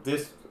say like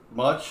this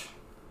much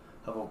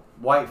of a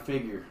white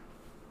figure,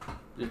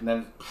 and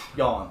then it's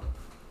gone.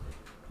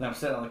 And I'm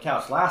sitting on the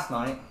couch last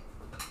night,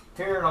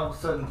 here, and all of a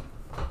sudden,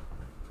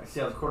 I see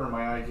out the corner of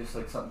my eye just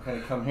like something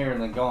kind of come here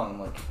and then gone. I'm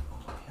like,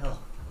 oh my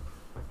hell!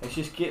 It's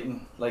just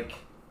getting like,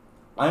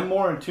 I'm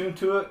more in tune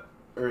to it,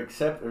 or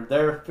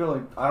they're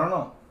feeling. I don't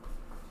know.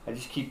 I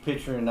just keep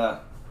picturing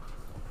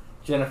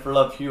Jennifer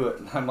Love Hewitt,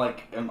 and I'm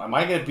like, am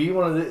I gonna be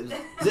one of the?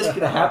 Is this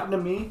gonna happen to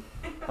me?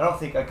 I don't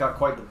think I got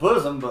quite the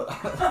bosom, but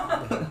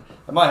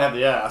I might have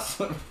the ass.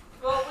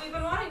 Well, we've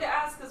been wanting to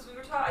ask because we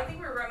were I think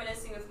we were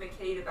reminiscing with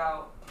McCade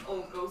about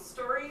old ghost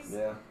stories.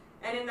 Yeah.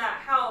 And in that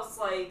house,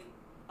 like,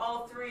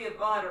 all three of,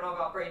 well, I don't know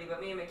about Brady, but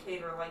me and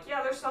McCade were like,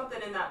 yeah, there's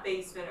something in that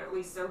basement, or at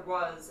least there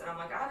was. And I'm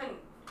like, I haven't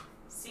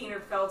seen or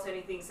felt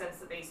anything since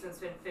the basement's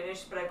been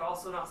finished, but I've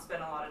also not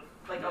spent a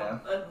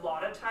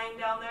lot of time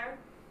down there.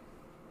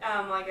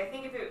 Like, I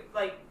think if it,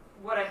 like,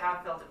 what I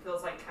have felt, it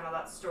feels like kind of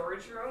that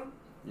storage room.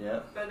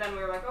 Yeah. But then we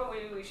were like, oh,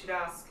 maybe we should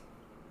ask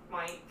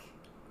Mike.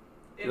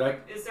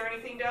 Is there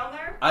anything down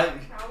there?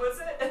 How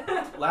was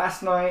it?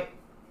 Last night,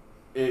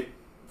 the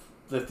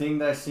thing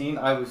that I seen,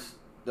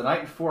 the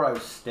night before I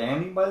was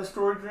standing by the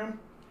storage room,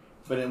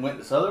 but it went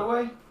this other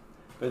way.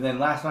 But then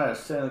last night I was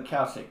sitting on the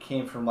couch and it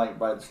came from like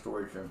by the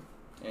storage room,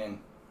 and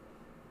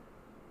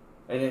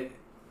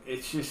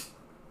it's just,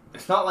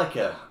 it's not like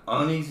a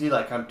uneasy,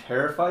 like I'm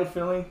terrified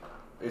feeling.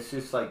 It's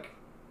just like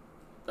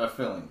a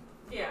feeling.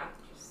 Yeah.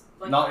 Just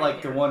like not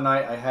like here. the one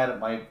night I had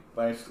at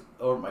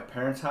over at my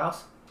parents'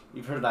 house.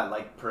 You've heard of that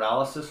like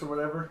paralysis or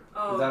whatever?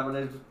 Oh. Is that what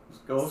it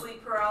goes?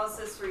 Sleep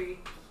paralysis where you...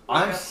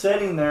 I'm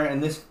sitting there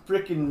and this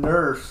freaking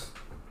nurse,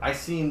 I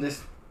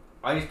just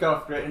got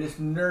off the and this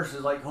nurse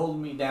is like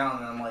holding me down,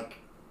 and I'm like,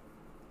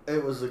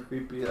 it was it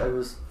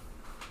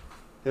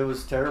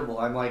was terrible.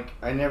 I'm like,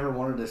 I didn't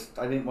want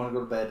to go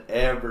to bed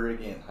ever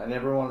again. I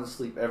never wanted to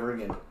sleep ever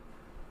again.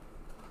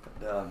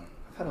 But,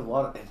 I've had a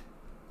lot of,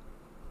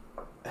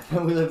 and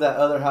then we lived that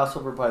other house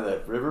over by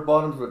the river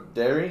bottoms with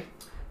dairy.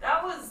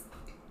 That was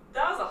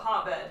a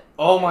hotbed.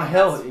 Oh my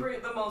hell. That's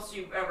the most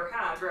you've ever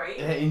had, right?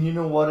 And you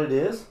know what it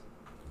is?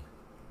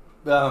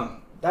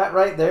 That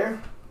right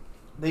there,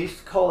 they used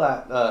to call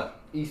that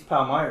East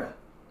Palmyra,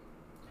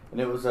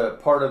 and it was a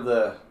part of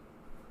the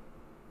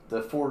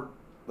Fort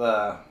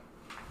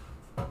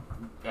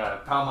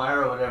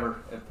Palmyra or whatever,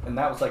 and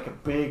that was like a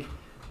big,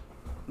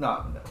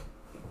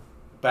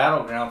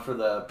 battleground for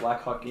the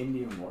Black Hawk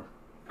Indian War.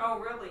 Oh,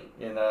 really?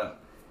 And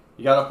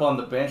you got up on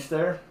the bench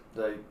there,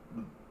 the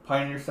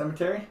Pioneer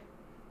Cemetery.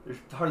 There's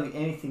hardly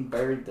anything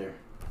buried there.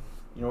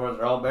 You know where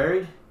they're all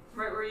buried?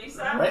 Right where you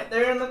sat? Right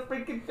there in the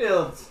freaking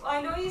fields. Well,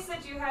 I know you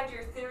said you had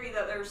your theory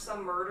that there was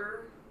some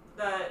murder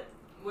that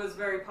was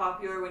very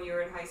popular when you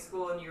were in high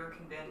school, and you were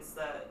convinced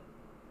that...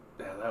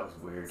 Yeah, that was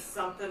weird.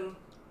 Something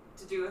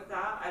to do with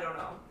that? I don't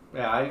know.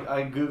 Yeah,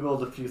 I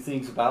Googled a few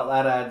things about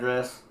that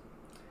address,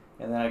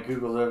 and then I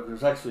Googled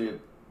there's actually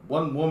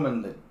one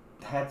woman that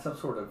had some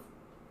sort of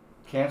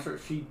cancer.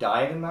 She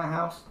died in that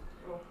house.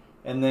 Oh.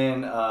 And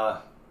then,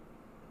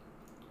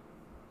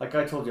 like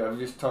I told you, I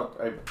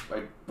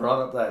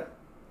brought up that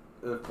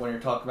when you're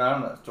talking about,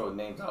 I'm not throwing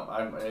names out,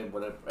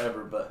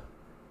 whatever, but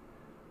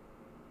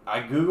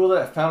I Googled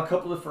it, I found a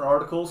couple different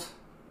articles,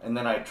 and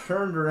then I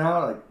turned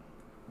around, I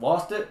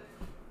lost it,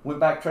 went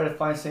back, tried to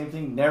find the same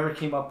thing, never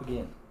came up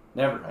again.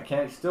 Never. I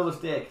can't, still this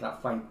day, I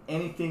cannot find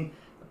anything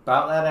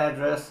about that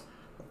address,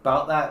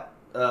 about that,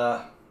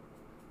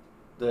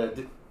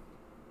 the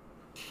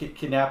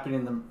kidnapping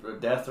and the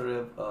death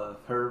of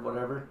her,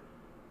 whatever.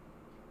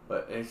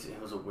 But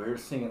it was a weird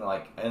thing, and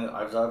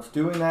I was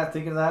doing that,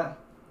 thinking of that.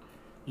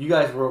 You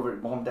guys were over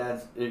at Mom and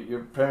Dad's, at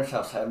your parents'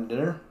 house having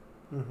dinner,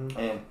 Mm-hmm.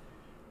 and it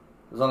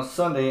was on a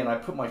Sunday, and I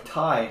put my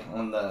tie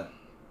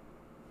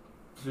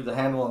through the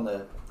handle on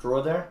the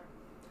drawer there,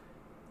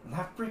 and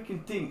that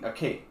freaking thing,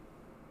 okay,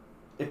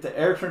 if the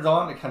air turns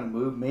on, it kind of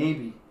moved,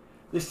 maybe.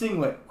 This thing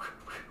went,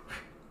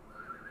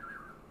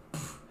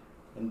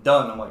 and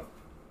done. I'm like,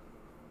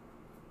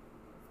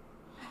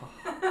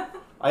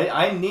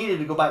 I needed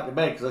to go back to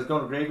bed because I was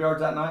going to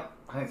graveyards that night.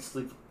 I didn't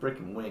sleep a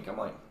freaking wink. I'm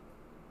like,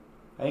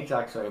 I think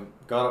actually I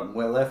got up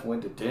and left and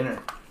went to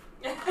dinner.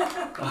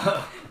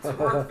 It's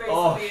work basically.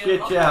 Oh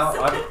shit, yeah.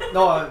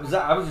 I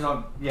was just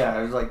on. Yeah,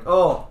 I was like,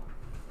 oh,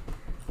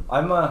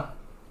 and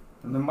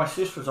then my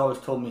sister's always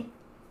told me,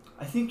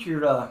 I think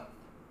you're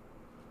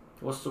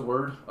what's the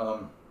word?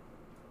 Well,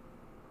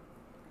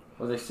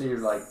 they say you're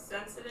like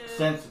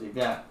sensitive.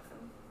 Yeah.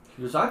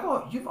 She goes,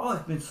 you've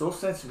always been so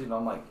sensitive. And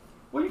I'm like,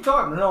 what are you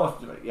talking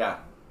about? No, yeah,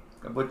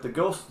 with the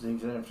ghost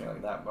things and everything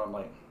like that. But I'm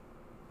like,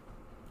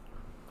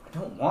 I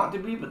don't want to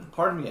be, but the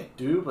part of me I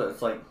do. But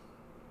it's like,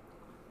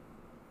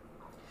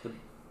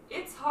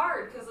 it's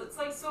hard because it's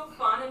like so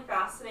fun and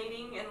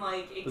fascinating and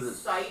like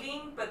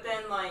exciting, but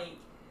then like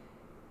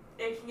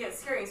it can get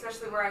scary,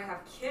 especially where I have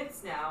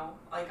kids now.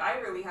 Like I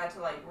really had to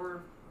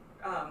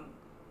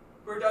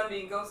we're done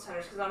being ghost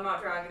hunters because I'm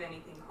not dragging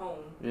anything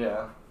home.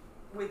 Yeah.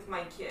 With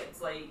my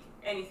kids, like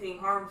anything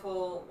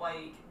harmful.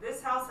 Like,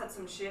 this house had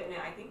some shit in it.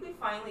 I think we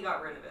finally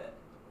got rid of it.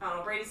 I don't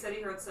know. Brady said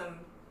he heard some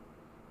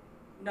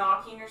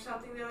knocking or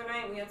something the other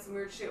night. We had some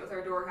weird shit with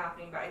our door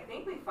happening, but I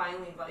think we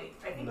finally, like,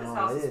 I think this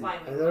house is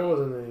finally. There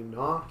wasn't any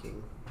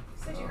knocking. You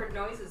said you heard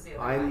noises the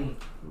other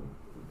night.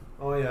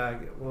 Oh yeah.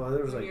 Well,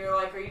 there was And like. you're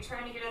like, are you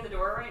trying to get in the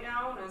door right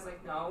now? And I was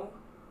like, no.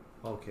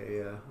 Okay,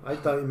 yeah. I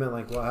thought you meant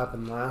like what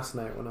happened last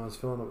night when I was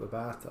filling up the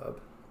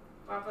bathtub.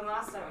 What happened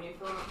last night when you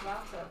filled up the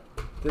bathtub?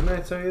 Didn't I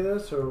tell you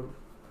this or?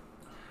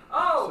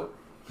 Oh,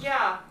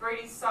 yeah.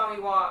 Brady saw me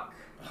walk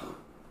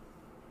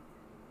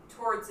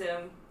towards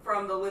him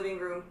from the living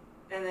room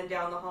and then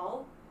down the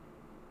hall.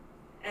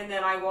 And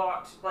then I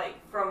walked, like,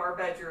 from our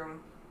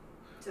bedroom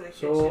to the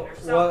kitchen or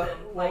something.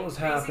 What was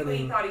happening? Basically,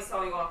 he thought he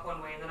saw me walk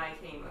one way, and then I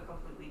came a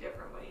completely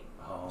different way.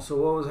 Oh. So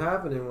what was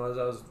happening was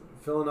I was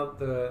filling up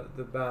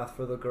the bath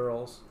for the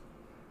girls,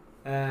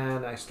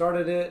 and I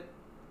started it,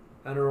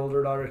 and her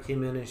older daughter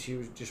came in, and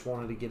she just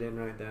wanted to get in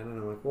right then, and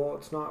I'm like, well,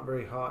 it's not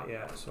very hot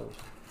yet, so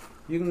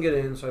you can get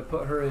in. So I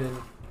put her in.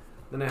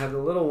 Then I had the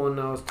little one,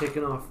 and I was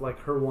taking off like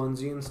her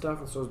onesie and stuff,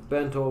 and so I was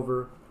bent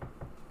over,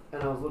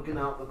 and I was looking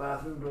out the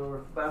bathroom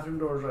door. The bathroom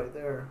door's right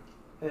there,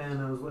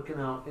 and I was looking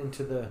out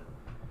into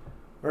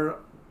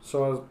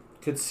so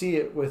I could see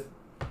it with,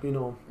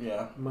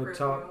 Yeah. my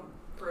top.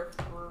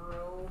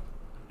 Peripheral.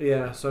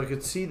 Yeah, so I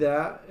could see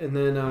that, and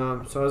then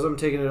so as I'm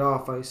taking it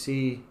off, I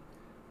see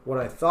what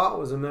I thought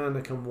was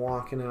Amanda come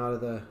walking out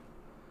of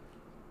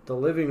the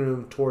living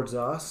room towards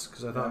us,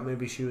 because I thought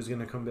maybe she was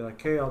gonna come be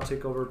like, "Hey, I'll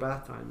take over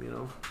bath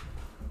time,"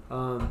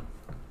 So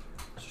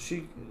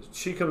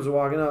she comes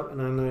walking up, and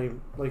then I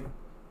like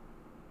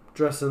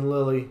dressing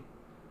Lily,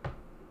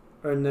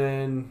 or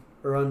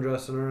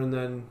undressing her, and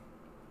then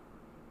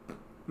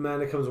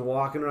Amanda comes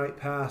walking right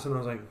past, and I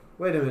was like,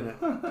 "Wait a minute!"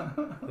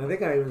 And I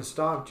think I even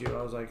stopped you.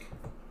 I was like.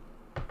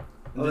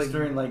 Just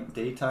during like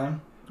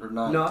daytime or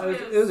not? No,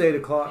 it was 8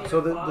 o'clock. So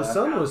the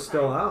sun was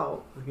still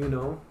out,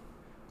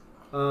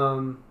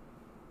 And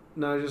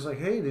I was just like,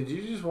 hey, did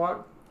you just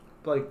walk,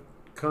 like,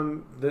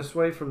 come this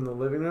way from the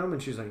living room?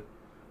 And she's like,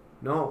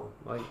 no.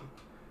 Like,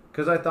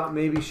 because I thought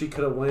maybe she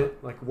could have went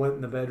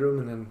in the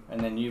bedroom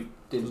and then you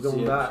didn't was going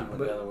see back. She went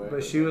the other way.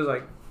 But she was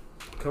like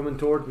coming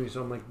towards me.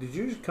 So I'm like, did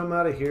you just come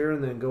out of here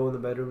and then go in the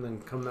bedroom and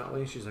then come that way?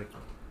 And she's like,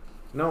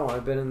 no,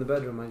 I've been in the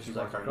bedroom. She's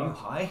like, are you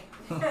high?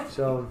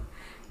 So...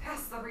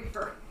 Pass the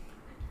reefer.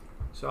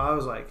 So I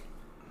was like,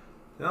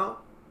 no,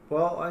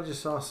 well, I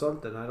just saw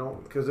something. I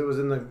don't, because it was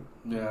in the,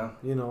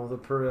 the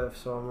perif.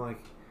 So I'm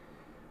like,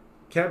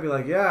 can't be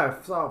like, yeah,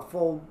 I saw a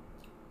full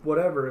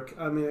whatever.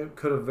 I mean, it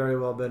could have very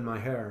well been my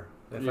hair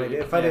if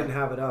I didn't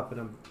have it up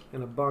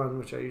in a bun,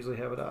 which I usually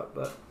have it up.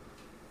 But,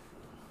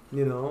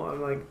 I'm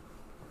like,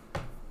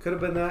 could have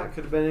been that,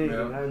 could have been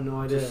anything. I have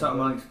no idea. Just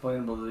something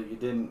unexplainable that you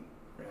didn't.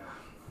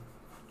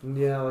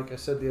 Yeah, like I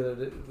said the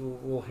other day,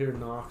 we'll hear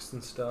knocks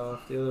and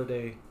stuff. The other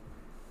day,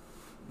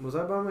 was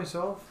I by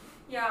myself?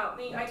 Yeah,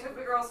 I took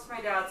the girls to my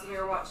dad's and we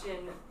were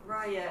watching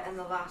Raya and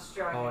the Last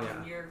Dragon. Oh, yeah.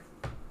 And you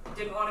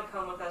didn't want to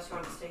come with us. You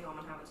wanted to stay home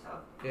and have a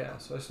tub. Yeah,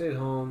 so I stayed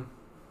home,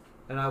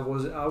 and I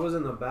was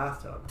in the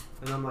bathtub,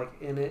 and I'm like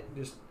in it,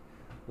 just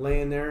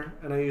laying there.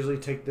 And I usually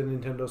take the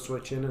Nintendo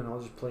Switch in, and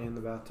I'll just play in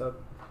the bathtub.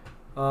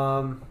 So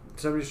I'm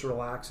just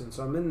relaxing.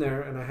 So I'm in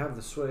there, and I have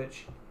the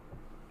Switch.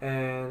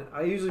 And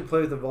I usually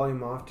play with the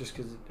volume off just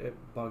because it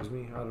bugs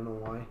me. I don't know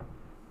why.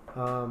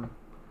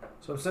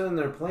 So I'm sitting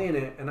there playing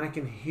it, and I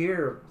can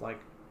hear, like,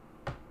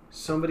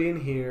 somebody in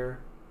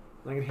here.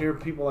 I can hear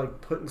people, like,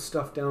 putting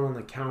stuff down on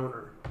the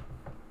counter.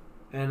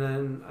 And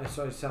then I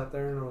sat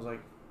there, and I was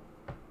like,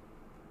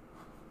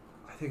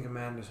 I think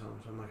Amanda's home.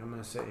 So I'm like, I'm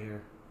going to sit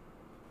here.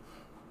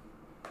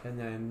 And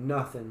then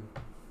nothing.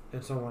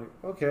 And so I'm like,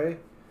 okay.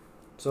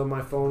 So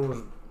my phone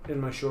was in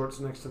my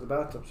shorts next to the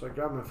bathtub, so I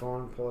grabbed my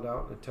phone and pull it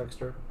out and I text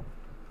her,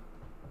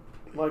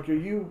 like, are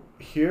you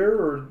here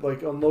or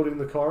like unloading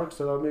the car? Because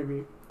I thought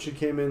maybe she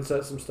came in,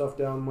 set some stuff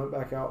down, and went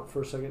back out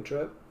for a second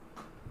trip.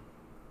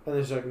 And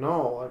then she's like,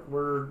 no, like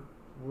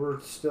we're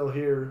still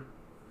here.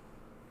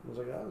 I was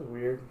like, that was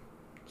weird.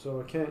 So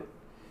I can't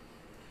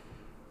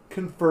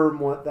confirm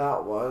what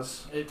that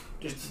was.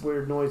 It's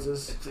weird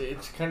noises.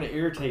 It's kind of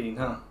irritating,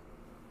 huh?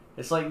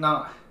 It's like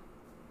not.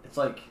 It's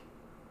like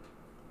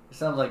it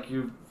sounds like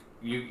you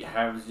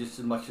have just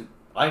as much as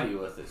I do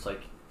with it. It's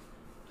like,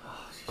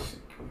 oh,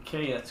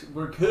 okay,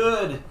 we're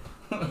good.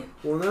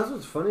 Well, and that's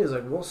what's funny is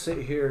like we'll sit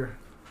here,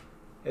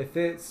 if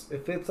it's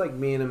like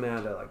me and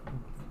Amanda like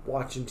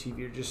watching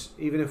TV or just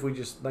even if we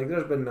just like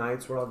there's been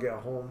nights where I'll get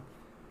home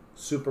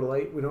super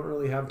late. We don't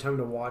really have time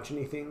to watch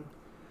anything,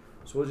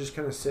 so we'll just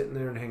kind of sit in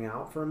there and hang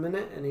out for a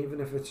minute. And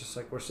even if it's just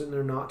like we're sitting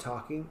there not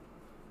talking,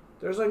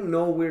 there's like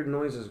no weird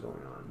noises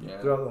going on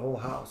throughout the whole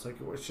house. Like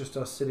it's just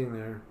us sitting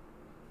there.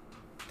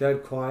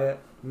 Dead quiet,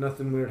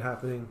 nothing weird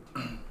happening.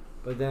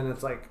 But then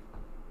it's like,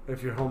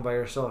 if you're home by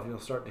yourself, you'll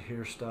start to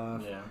hear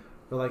stuff. Yeah.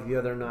 But like the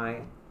other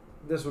night,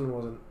 this one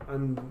wasn't,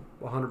 I'm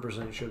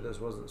 100% sure this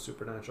wasn't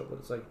supernatural, but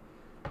it's like,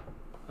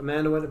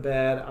 Amanda went to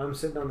bed, I'm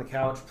sitting on the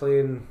couch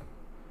playing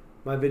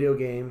my video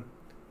game,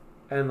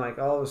 and like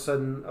all of a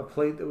sudden a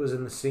plate that was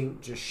in the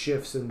sink just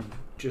shifts and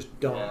just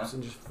dumps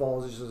and just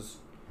falls. It's just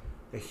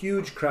a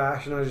huge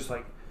crash, and I was just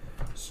like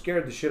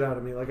scared the shit out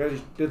of me. Like I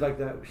just did like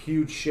that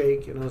huge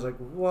shake, and I was like,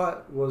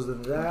 what was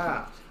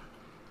that?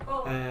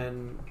 Well,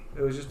 And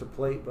it was just a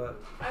plate, but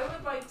I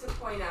would like to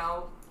point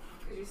out,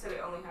 because you said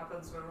it only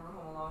happens when we're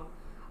home alone,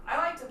 I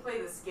like to play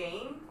this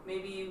game.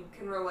 Maybe you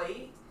can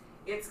relate.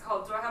 It's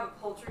called Do I Have a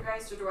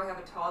Poltergeist or Do I Have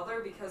a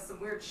Toddler? Because some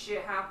weird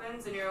shit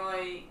happens and you're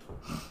like,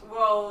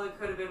 well, it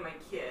could have been my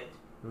kid.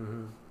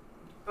 mm-hmm.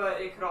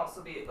 But it could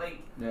also be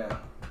like, Yeah.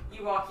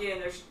 you walk in,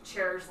 there's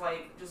chairs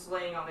like just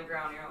laying on the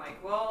ground. And you're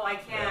like, well, I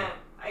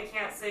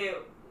can't say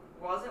it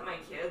wasn't my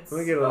kid's.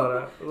 We get a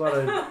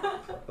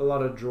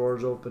lot of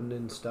drawers opened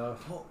and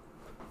stuff. Well,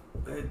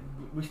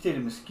 we stayed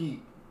in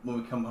Mesquite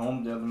when we come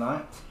home the other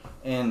night,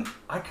 and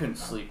I couldn't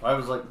sleep. I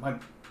was like, my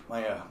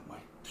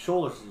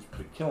shoulders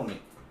just killing me.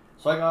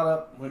 So I got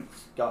up,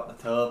 got in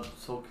the tub,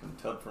 soaked in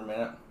the tub for a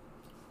minute,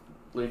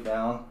 laid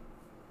down.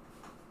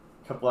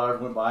 A couple hours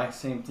went by,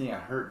 same thing. I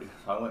hurt,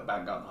 so I went back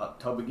and got in the hot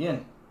tub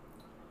again.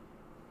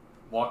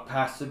 Walked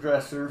past the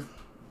dresser,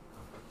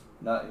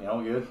 not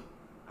good.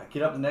 I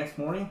get up the next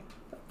morning,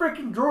 the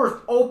freaking drawer's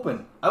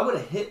open. I would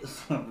have hit the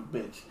son of a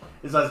bitch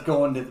as I was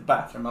going to the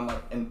bathroom. I'm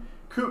like, and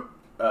Coop,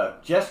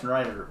 Jess and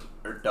Ryder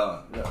are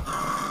done.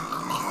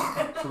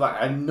 So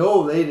like, I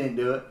know they didn't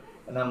do it,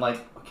 and I'm like,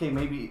 okay,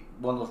 maybe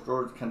one of those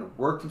drawers kind of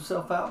worked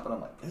himself out, but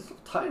I'm like, it's a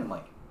little tight. I'm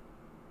like,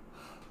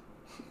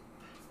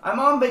 I'm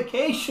on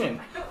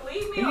vacation.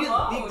 Leave me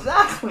alone.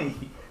 Exactly.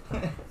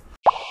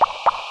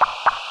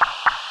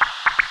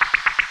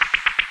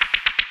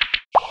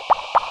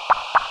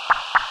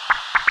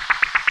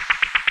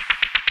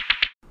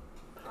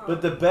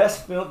 But the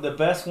best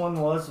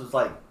one was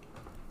like,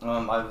 I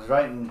was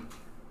writing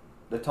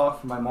the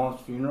talk for my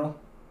mom's funeral,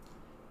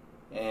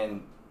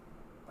 and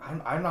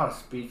I'm not a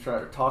speech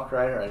writer, talk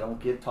writer. I don't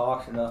give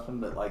talks or nothing.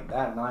 But like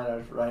that night, I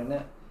was writing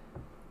it.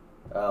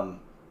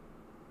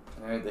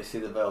 They say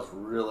the veil's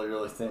really,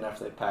 really thin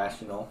after they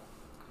pass,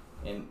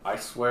 and I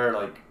swear,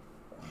 like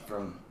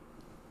from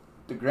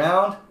the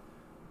ground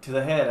to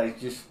the head,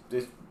 it's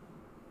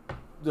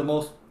the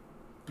most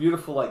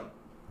beautiful like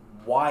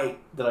white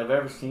that I've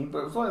ever seen. But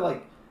it was only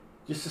like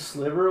just a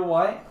sliver of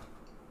white,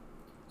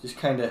 just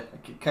kind of,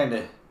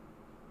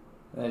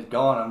 and it's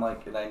gone. I'm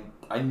like, and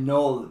I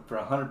know that for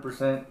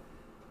 100%.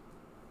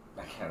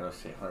 I can't really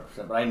say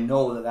 100%, but I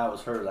know that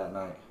was her that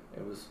night.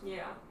 It was.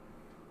 Yeah.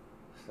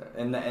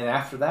 And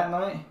after that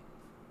night,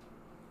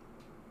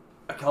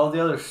 like all the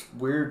other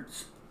weird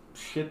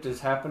shit that's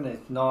happened,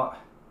 it's not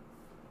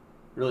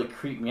really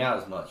creeped me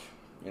out as much,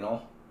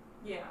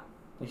 Yeah.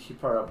 I think she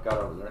probably got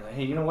over there and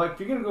hey, you know what? If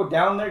you're gonna go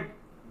down there,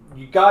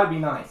 you gotta be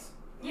nice.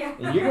 Yeah.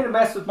 And you're gonna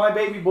mess with my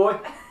baby boy,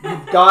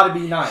 you've gotta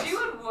be nice. She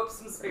would whoop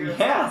some spirits.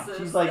 Yeah,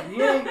 she's like,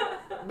 you ain't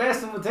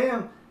messing with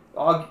him.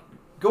 I'll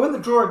go in the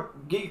drawer,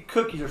 get you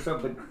cookies or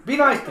something, but be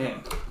nice to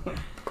him.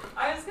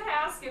 I was gonna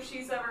ask if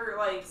she's ever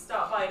like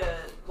stopped by to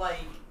like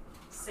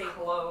say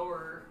hello,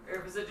 or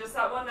was it just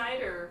that one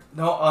night, or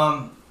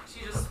No,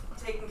 she just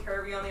taking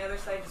care of you on the other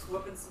side, just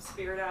whooping some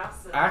spirit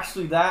ass.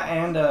 actually that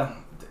and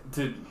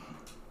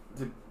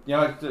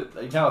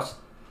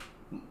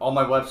all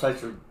my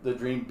websites are the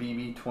Dream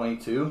BB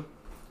 22.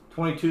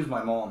 22 is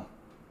my mom.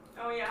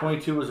 Oh yeah.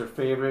 22 was her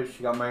favorite.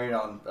 She got married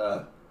on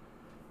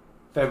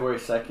February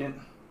 2nd.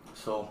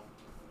 So,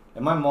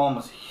 and my mom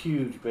was a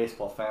huge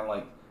baseball fan.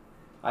 Like,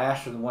 I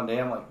asked her the one day,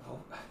 I'm like,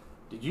 well,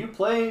 did you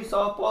play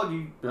softball?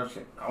 She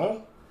said,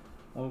 no.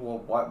 Well,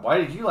 why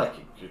did you like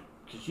it?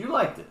 Because you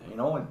liked it, and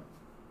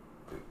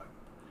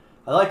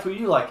I liked what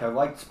you like. I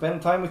liked spending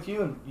time with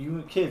you and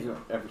the kids,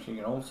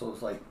 everything, So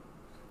it's like,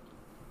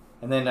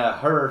 and then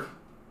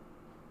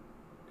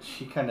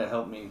she kind of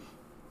helped me,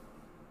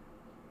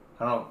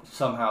 I don't know,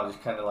 somehow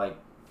just kind of like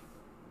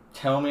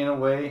tell me in a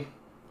way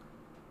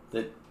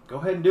that go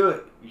ahead and do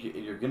it.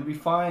 You're going to be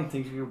fine.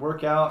 Things are going to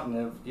work out,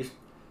 and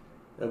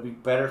it'll be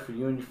better for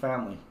you and your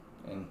family.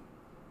 And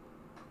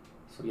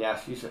so, yeah,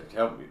 she's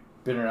helped me.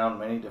 Been around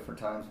many different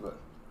times,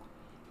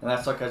 and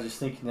that's like I was just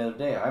thinking the other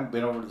day. I've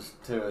been over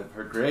to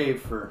her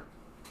grave for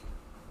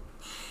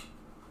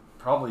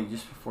probably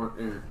just before,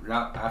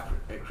 after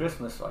at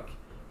Christmas, like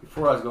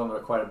before I was going there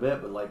quite a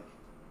bit, but like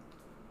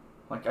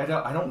I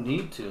don't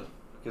need to,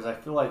 because I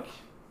feel like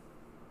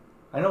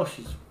I know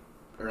she's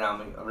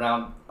around me,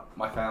 around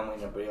my family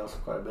and everybody else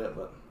quite a bit,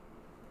 but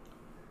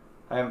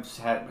I haven't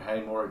had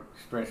any more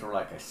experience where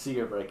like I see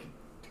her, but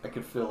I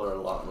could feel her a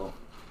lot though.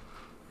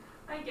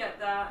 I get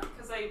that,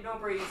 because I know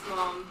Brady's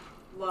mom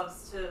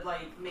loves to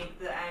like make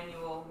the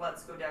annual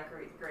let's go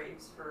decorate the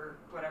graves for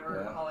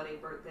whatever holiday,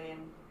 birthday,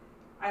 and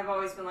I've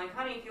always been like,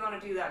 honey, if you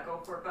want to do that, go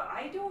for it. But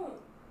I don't,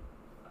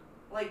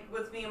 like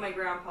with me and my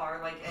grandpa, or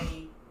like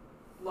any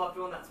loved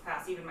one that's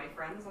passed, even my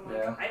friends, I'm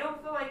like, I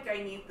don't feel like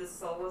I need this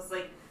solace.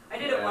 Like I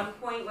did at one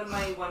point when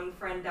my one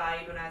friend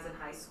died when I was in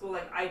high school,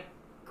 like I'd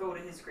go to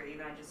his grave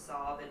and I just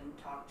sob and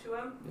talk to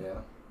him.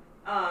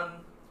 Yeah.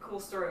 Cool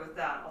story with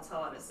that, I'll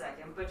tell in a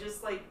second. But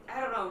just like,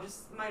 I don't know,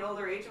 just my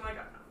older age, I'm like,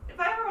 if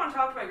I ever want to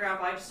talk to my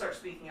grandpa, I just start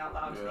speaking out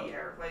loud to Yeah. the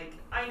air. Like,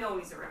 I know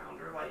he's around,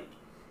 or like,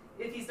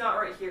 if he's not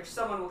right here,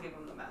 someone will give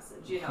him the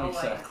message. You know, like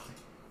Exactly.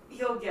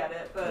 he'll get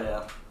it. But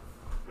Yeah.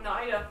 no,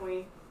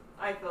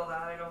 I feel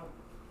that.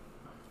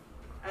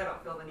 I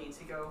don't feel the need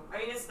to go. I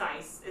mean, it's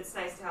nice. It's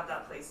nice to have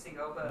that place to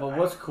go. But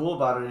what's cool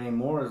about it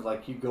anymore is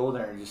like you go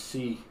there and just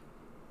see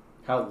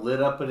how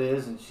lit up it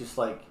is, and it's just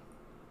like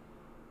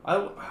I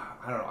don't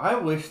know. I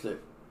wish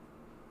that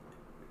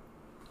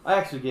I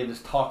actually gave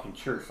this talk in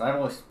church, and I've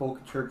only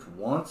spoken church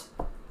once.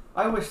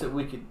 I wish that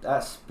we could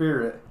that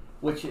spirit,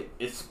 which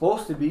it's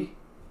supposed to be,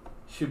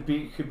 could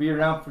be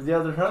around for the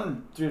other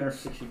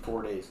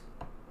 364 days,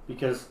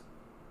 because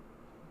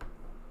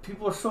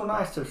people are so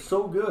nice. They're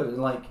so good,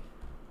 and like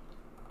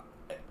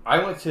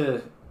I went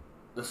to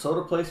the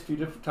soda place a few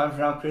different times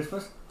around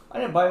Christmas. I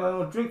didn't buy my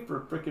own drink for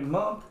a freaking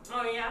month.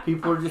 Oh yeah.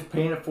 People were just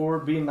paying it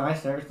forward, being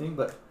nice and everything.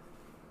 But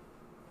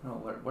no,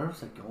 where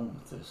was I going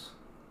with this?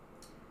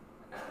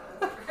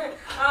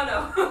 I don't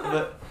know.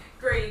 But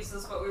Graves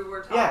is what we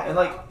were talking yeah, and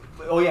like, about.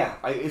 oh yeah,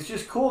 it's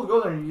just cool to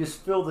go there and you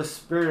just feel the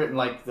spirit and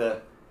like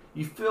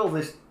you feel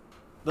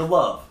the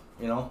love,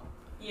 you know.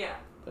 Yeah.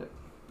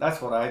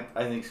 That's what I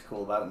think is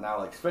cool about it now.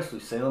 Like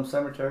especially Salem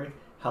Cemetery,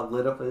 how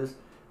lit up it is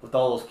with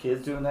all those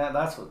kids doing that.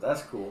 That's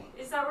cool.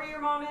 Is that where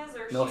your mom is,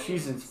 or No,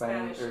 she's in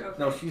Spanish. Okay.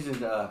 No, she's in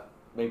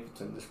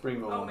Mapleton, the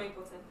Springville Oh, one.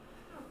 Mapleton.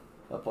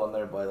 Up on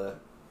there by the,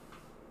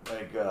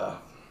 like, yeah,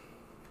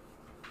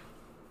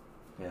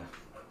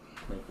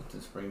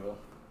 Mapleton, Springville.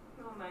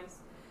 Oh, nice.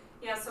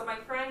 Yeah, so my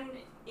friend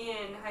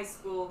in high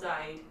school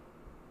died.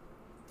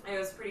 It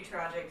was pretty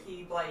tragic.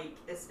 He, like,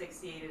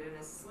 asphyxiated in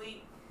his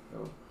sleep.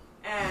 Oh.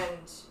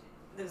 And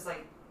it was,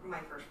 like, my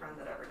first friend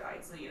that ever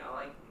died. So, you know,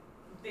 like,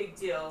 big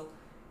deal.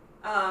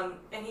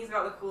 And he's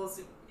got the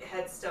coolest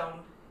headstone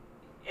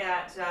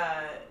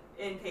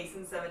in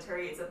Payson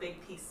Cemetery. It's a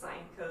big peace sign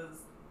because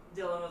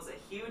Dylan was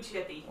a huge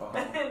hippie. Wow.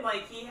 And,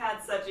 like, he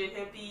had such a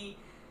hippie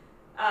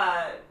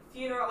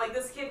funeral. Like,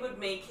 this kid would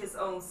make his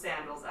own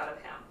sandals out of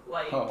hemp.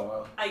 Like,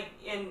 Oh, wow.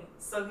 and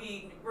so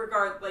he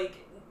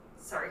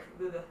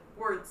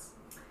words.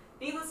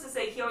 Needless to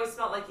say, he always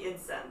smelled like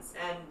incense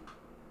and,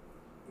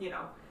 you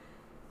know,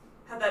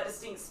 had that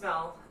distinct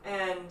smell.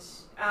 And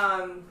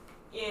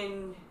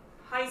in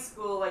high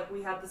school, like,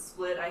 we had the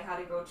split. I had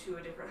to go to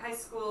a different high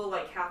school.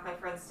 Like, half my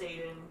friends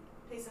stayed in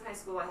Payson High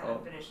School. I had to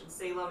finish in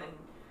Salem. And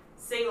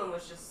Salem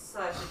was just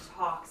such a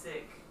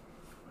toxic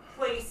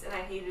place, and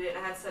I hated it.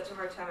 And I had such a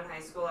hard time in high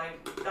school.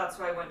 That's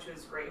why I went to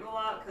his grave a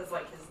lot, because,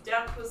 like, his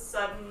death was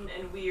sudden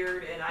and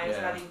weird, and I was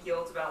having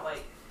guilt about,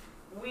 like,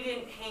 we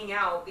didn't hang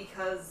out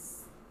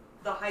because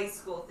the high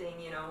school thing,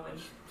 you know, and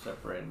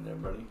Separating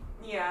everybody.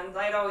 yeah, and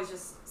I'd always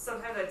just,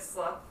 sometimes I'd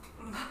slip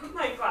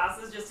my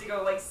classes just to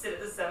go, like, sit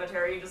at the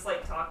cemetery and just,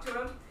 like, talk to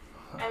him.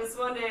 And this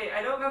one day,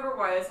 I don't remember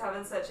why I was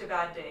having such a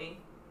bad day,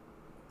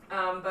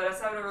 but I was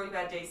having a really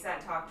bad day, sat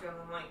and talked to him.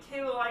 I'm like,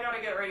 okay, well, I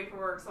gotta get ready for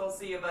work, so I'll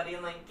see you, buddy,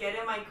 and, like, get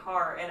in my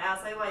car, and as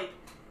I, like,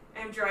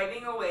 am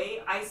driving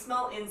away, I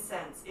smell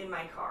incense in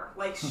my car,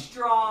 like,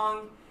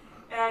 strong,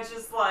 and I was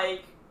just,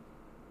 like,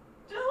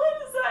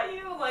 Dylan, is that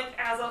you? Like,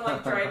 as I'm,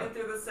 like, driving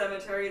through the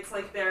cemetery, it's,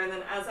 like, there, and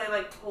then as I,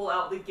 like, pull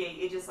out the gate,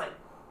 it just, like,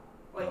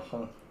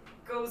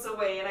 goes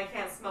away, and I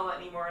can't smell it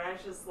anymore, and I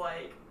was just,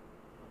 like,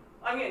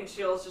 I'm getting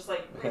chills just,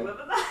 like,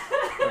 reliving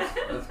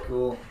that. That's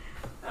cool.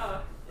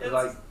 It's,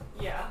 Like,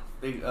 yeah.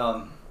 I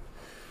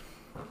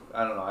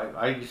don't know.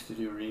 I used to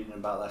do reading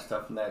about that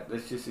stuff, and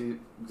that's just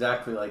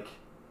exactly like.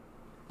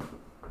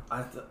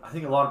 I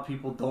think a lot of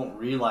people don't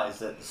realize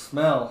that the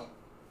smell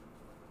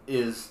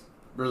is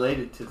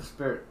related to the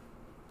spirit.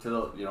 To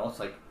the, you know, it's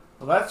like,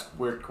 well, that's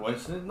weird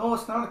coincidence. No,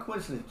 it's not a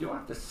coincidence. You don't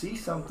have to see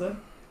something.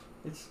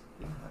 It's,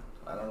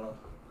 I don't know.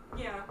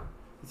 Yeah.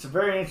 It's a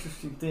very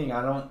interesting thing.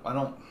 I don't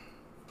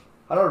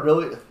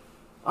really.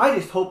 I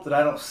just hope that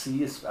I don't see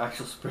his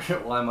actual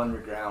spirit while I'm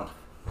underground.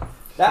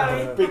 That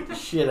would freak the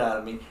shit out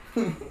of me.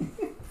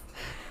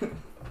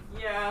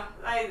 Yeah,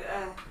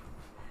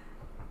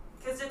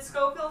 because did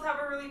Schofield have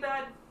a really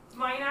bad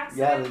mine Yeah,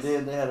 accident? they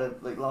did. They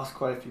had lost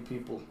quite a few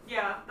people.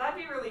 Yeah, that'd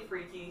be really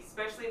freaky,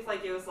 especially if,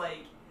 like, it was,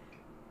 like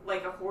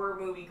a horror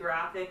movie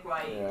graphic,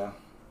 like, Yeah.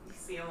 you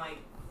see him, like,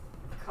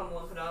 come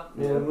limping up.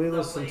 Yeah, we no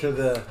listened to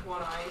legs, the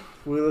one eye.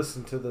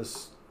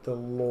 the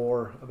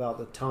lore about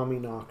the Tommy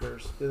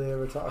knockers. Did they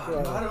ever talk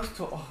about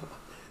it?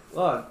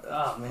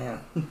 Oh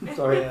man.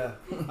 Sorry. Yeah,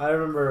 I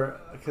remember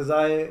because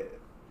I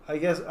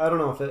guess I don't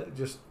know if it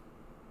just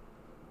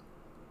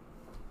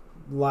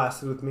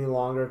lasted with me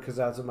longer because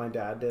that's what my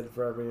dad did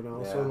forever, you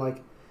know. Yeah. So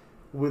like,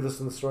 we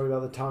listened to the story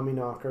about the Tommy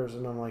knockers,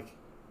 and I'm like,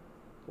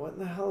 what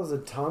the hell is a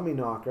Tommy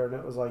knocker? And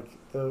it was like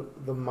the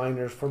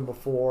miners from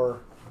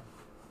before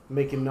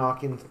making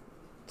knocking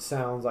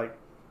sounds, like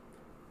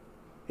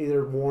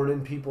either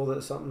warning people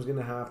that something's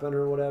gonna happen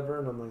or whatever.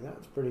 And I'm like,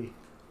 that's pretty.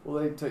 Well,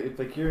 if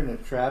like you're in a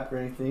trap or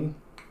anything,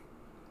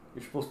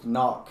 you're supposed to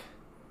knock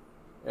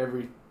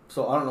every.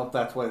 So I don't know if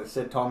that's why they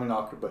said Tommy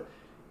knocker, but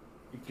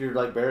if you're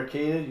like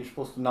barricaded, you're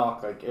supposed to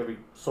knock like every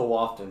so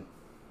often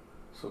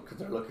So, because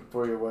they're looking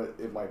for you, what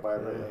it might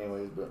vibrate Yeah.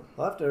 anyways. But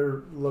I'll have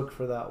to look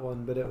for that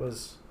one, but it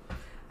was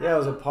a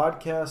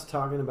podcast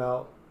talking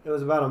about, it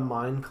was about a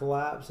mine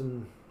collapse,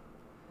 and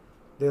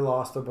they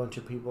lost a bunch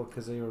of people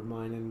because they were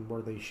mining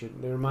where they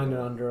shouldn't. They were mining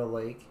under a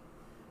lake,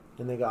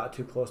 and they got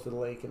too close to the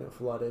lake and it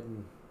flooded.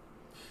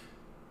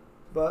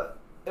 But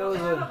it Don't was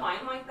they have a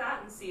mine like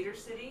that in Cedar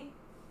City?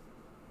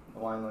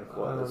 wine like I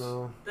what? don't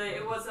know.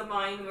 It was a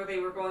mine where they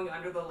were going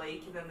under the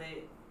lake, and then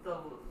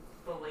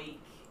the lake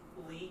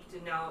leaked,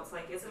 and now it's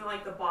like, isn't it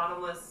like the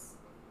bottomless?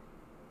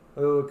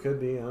 Oh, it could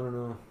be. I don't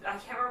know. I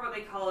can't remember what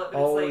they call it, but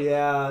Oh it's like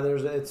yeah,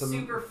 it's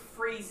super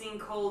freezing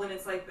cold, and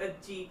it's like a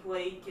deep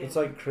lake. And It's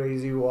like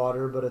crazy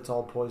water, but it's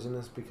all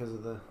poisonous because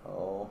of the.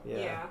 Oh.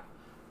 yeah,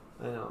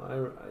 I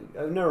know.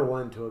 I've never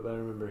went to it, but I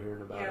remember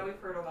hearing about yeah, it. we've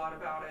heard a lot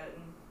about it,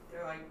 and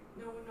they're like,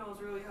 no one knows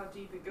really how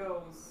deep it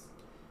goes.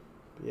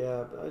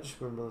 Yeah, but I just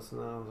remember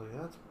listening to that. I was like,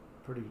 that's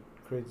a pretty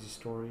crazy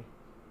story.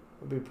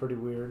 It'd be pretty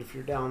weird if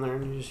you're down there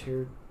and you just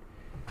hear.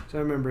 So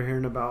I remember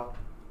hearing about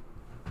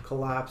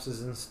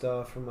collapses and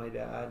stuff from my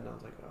dad, and I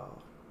was like, oh,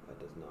 that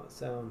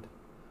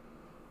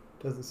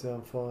doesn't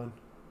sound fun.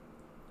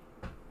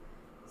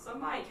 So,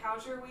 Mike,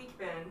 how's your week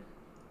been?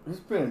 It's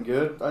been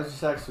good. I was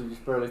just actually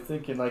barely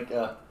thinking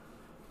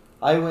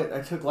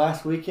I took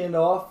last weekend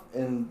off,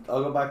 and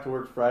I'll go back to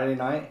work Friday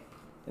night,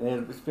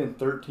 and it's been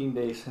 13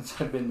 days since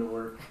I've been to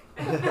work.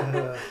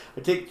 I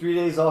take 3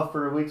 days off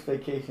for a week's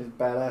vacation. It's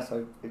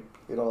badass. I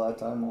get all that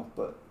time off,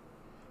 but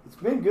it's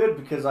been good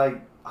because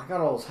I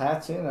got all those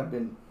hats in.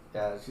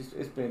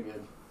 It's been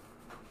good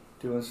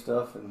doing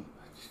stuff, and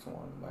I just don't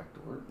want to go back to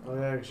work. Oh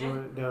yeah, 'cause you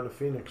went down to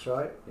Phoenix,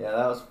 right? Yeah,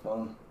 that was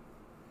fun.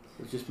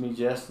 It was just me,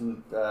 Jess,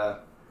 and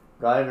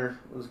Ryder.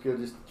 It was good.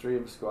 Just the three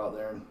of us go out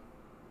there and.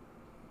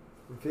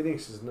 And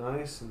Phoenix is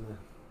nice in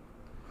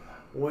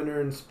the winter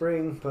and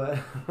spring, but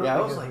Yeah,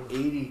 it was like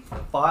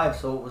 85,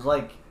 so it was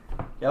like,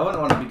 I wouldn't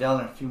want to be down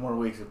there a few more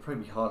weeks. It'd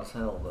probably be hot as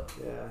hell, but.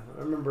 Yeah, I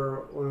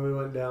remember when we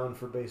went down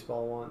for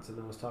baseball once,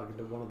 and I was talking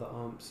to one of the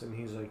umps, and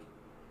he's like,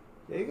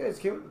 yeah, you guys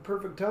came at the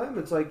perfect time.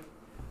 It's like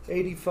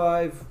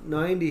 85,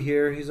 90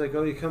 here. He's like,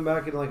 oh, you come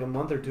back in like a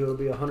month or two, it'll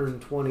be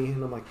 120.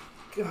 And I'm like,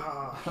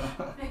 gosh.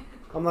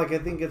 I'm like, I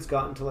think it's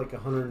gotten to like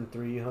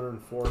 103,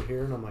 104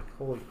 here. And I'm like,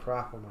 holy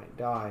crap, I might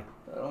die.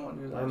 I don't want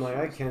to do that. I'm like,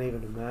 I can't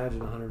even imagine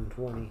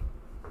 120.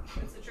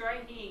 It's a dry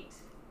heat.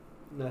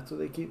 And that's what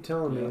they keep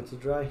telling me. Yeah. It's a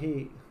dry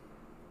heat.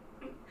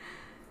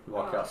 You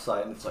walk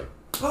outside and it's like,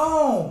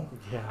 boom!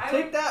 Yeah.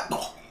 Take that!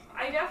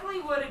 I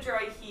definitely would a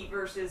dry heat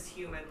versus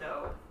humid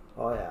though.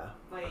 Oh, yeah.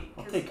 Like,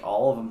 I'll 'cause- take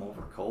all of them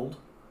over cold.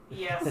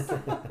 yes.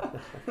 There's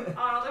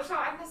no.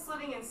 I miss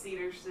living in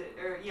Cedar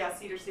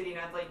City, and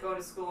I'd like go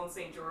to school in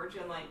St. George,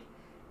 and like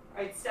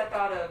I'd step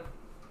out of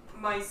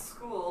my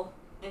school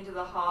into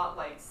the hot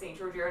like St.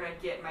 George area, and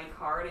I'd get in my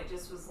car, and it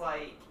just was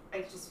like I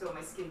could just feel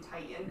my skin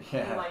tighten, Yeah.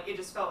 and like it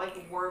just felt like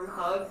a warm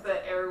hug.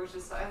 The air was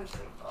just, I'm just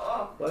like,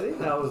 oh. Well, I think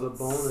that was the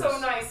bonus. So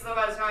nice. And then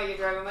by the time I get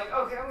driving, I'm like,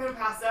 okay, I'm gonna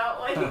pass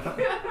out.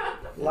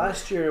 Like.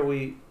 Last year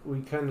we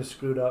kind of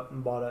screwed up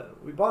and bought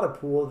a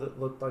pool that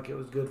looked like it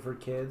was good for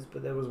kids,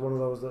 but it was one of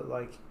those that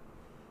like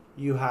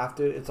you have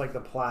to. It's like the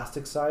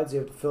plastic sides. You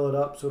have to fill it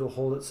up so it'll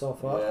hold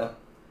itself up. Yeah.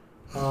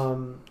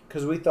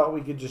 Because we thought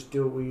we could just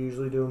do what we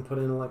usually do and put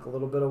in like a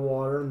little bit of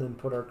water and then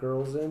put our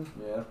girls in.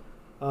 Yeah.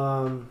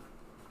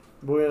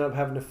 But we ended up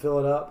having to fill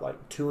it up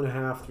like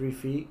 2.5, 3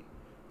 feet.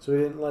 So we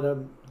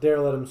didn't dare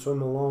let them swim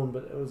alone.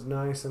 But it was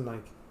nice, and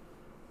like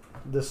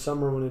this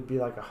summer when it'd be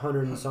like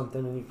 100 and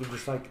something, and you could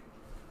just like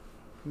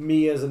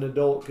me as an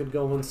adult could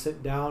go and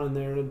sit down in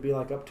there, and it'd be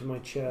like up to my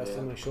chest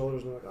and my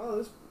shoulders, and I'm like,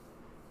 oh,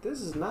 this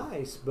is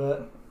nice.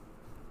 But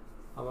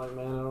I'm like,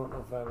 man, I don't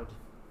know if I would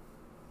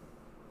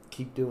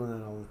keep doing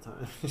that all the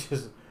time.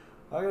 Just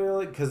I gotta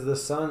like, because the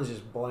sun's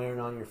just blaring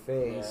on your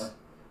face. Yeah.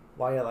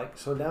 Why you like,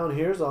 so down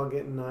here's all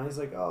getting nice,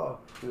 like, oh,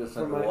 Just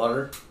For like the my-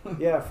 water.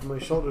 yeah, from my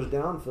shoulders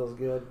down feels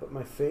good, but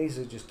my face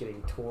is just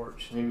getting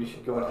torched. Maybe you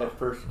should go in head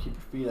first and keep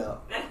your feet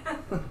out.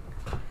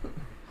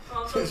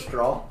 Well, so-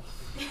 Straw.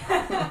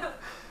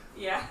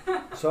 yeah.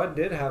 So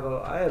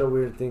I had a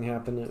weird thing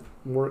happen at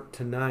work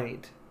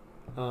tonight.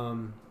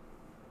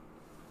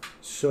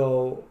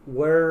 So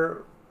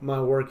where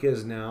my work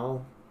is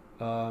now,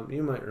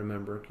 you might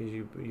remember because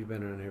you've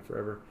been around here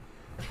forever.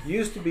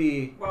 Used to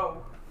be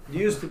Whoa. a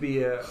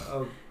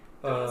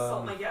Don't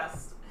insult my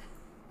guest.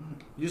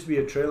 used to be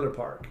a trailer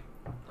park.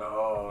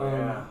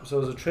 Oh, So it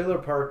was a trailer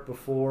park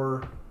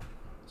before.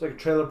 It's like a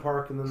trailer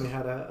park, and then they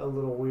had a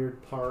little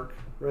weird park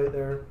right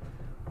there.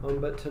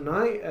 But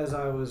tonight, as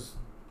I was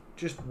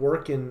just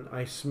working,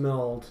 I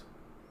smelled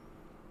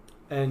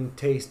and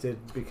tasted,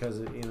 because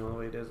it, the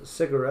way it is, a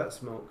cigarette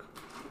smoke.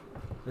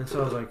 And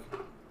so I was like,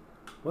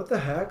 what the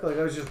heck? Like,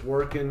 I was just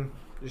working,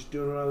 just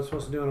doing what I was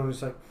supposed to do, and I'm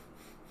just like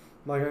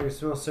I could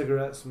smell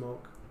cigarette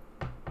smoke.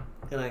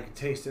 And I could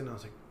taste it, and I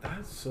was like,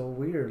 that's so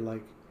weird.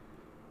 Like,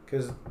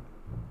 because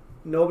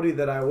nobody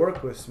that I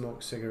work with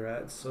smokes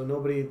cigarettes, so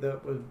nobody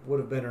that would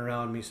have been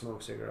around me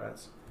smoked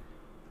cigarettes.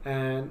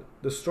 And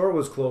the store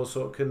was closed,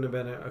 so it couldn't have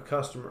been a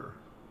customer.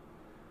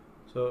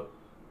 So,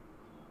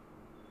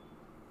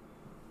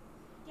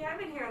 Yeah, I've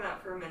been hearing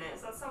that for a minute.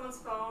 Is that someone's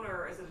phone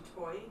or is it a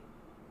toy?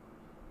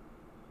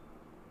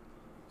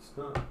 It's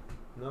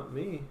not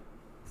me.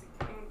 Is it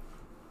coming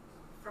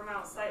from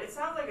outside? It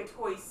sounds like a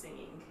toy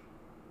singing.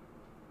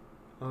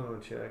 I'm gonna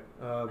check.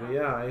 But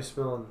yeah, I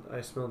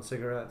smelled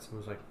cigarettes and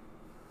was like,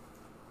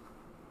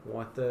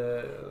 what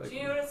the? Like, Do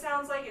you know what it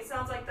sounds like? It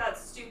sounds like that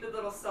stupid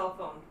little cell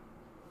phone.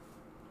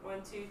 1,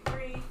 2,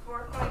 3,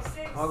 4, 5,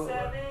 6, I'll-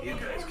 7, 8, you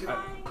 9. guys can-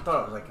 I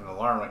thought it was like an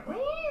alarm, like. No,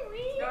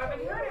 I've been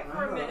hearing it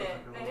for a I minute.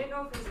 know. I didn't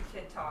know if it was a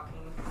kid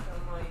talking, so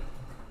I'm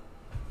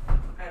like,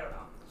 I don't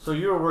know. So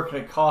you were working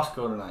at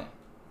Costco tonight?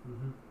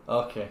 Mhm.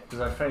 Okay,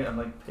 because I was trying. I'm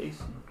like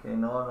pacing. Okay,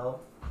 no.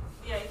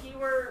 Yeah, he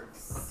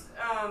works.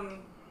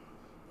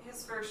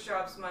 His first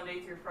job's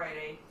Monday through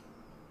Friday,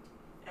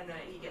 and then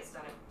he gets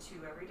done at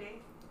 2 every day.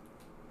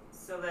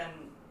 So then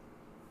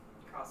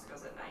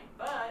Costco's at night,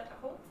 but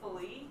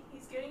hopefully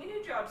he's getting a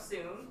new job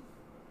soon.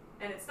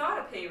 And it's not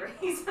a pay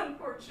raise,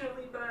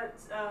 unfortunately, but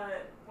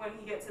when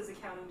he gets his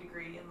accounting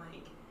degree in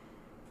like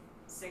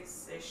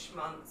 6-ish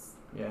months,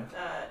 Yeah.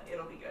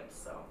 it'll be good.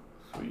 So,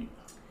 Sweet.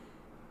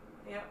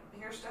 yep,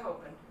 here's to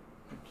hoping.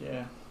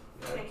 Yeah.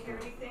 Can you hear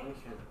I anything?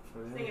 can't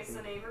find I think it's the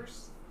anything.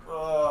 neighbors.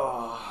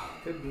 Oh.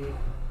 Could be.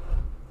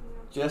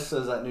 Jess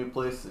says that new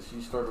place that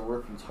she started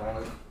working's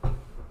haunted.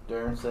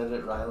 Darren said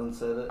it. Rylan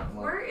said it. I'm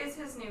like, Where is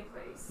his new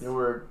place? you know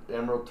where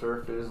Emerald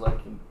Turf is, like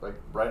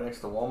right next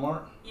to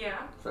Walmart?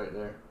 Yeah. It's right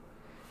there.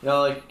 You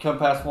know, like you come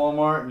past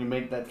Walmart and you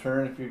make that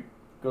turn. If you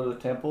go to the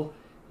temple,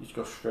 you just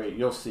go straight.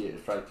 You'll see it.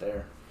 It's right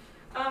there.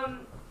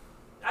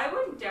 I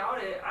wouldn't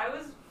doubt it.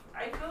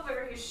 I feel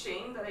very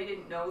ashamed that I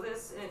didn't know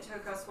this, and it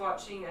took us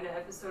watching an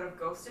episode of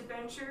Ghost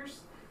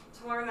Adventures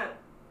to learn that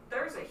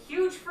there's a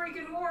huge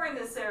freaking war in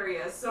this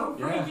area. So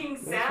Yeah, freaking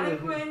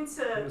that's what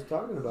Santaquin I was to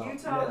talking about.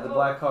 Utah. Yeah, the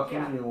Black Hawk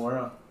yeah. Indian War.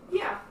 Huh?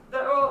 Yeah,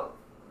 though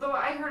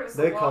I heard it was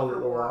They the called Walker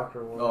it the War.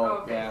 Walker War. Oh,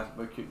 Okay. yeah,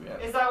 but yeah.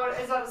 Is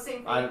that the same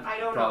thing? I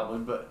don't know. Probably,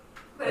 but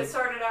But it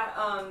started at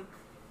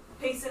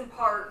Payson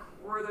Park,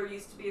 where there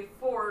used to be a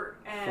fort,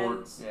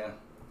 and yeah.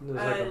 It was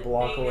like a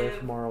block away native-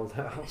 from our old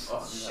house. Oh,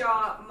 yeah.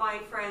 shot my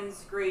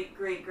friend's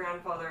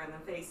great-great-grandfather in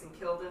the face and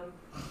killed him.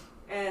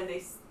 And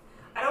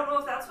I don't know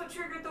if that's what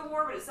triggered the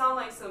war, but it sounded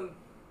like some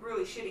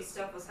really shitty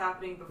stuff was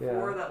happening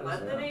before Yeah, that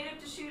led yeah. the native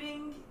to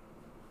shooting,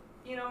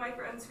 my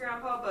friend's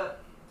grandpa.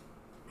 But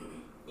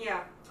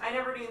yeah, I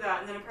never knew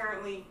that. And then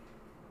apparently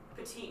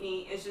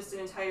Petitney is just an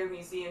entire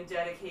museum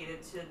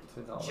dedicated to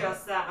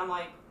just that. I'm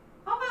like,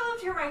 I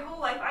lived here my whole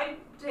life. I've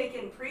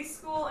taken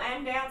preschool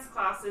and dance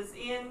classes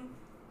in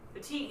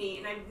Petitney,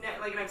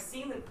 and I've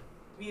seen the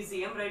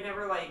museum, but I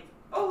never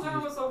there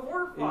was a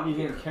war plot You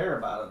here. didn't care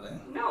about it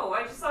then. No,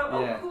 I just thought,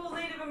 Yeah. cool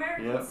Native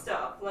American Yep.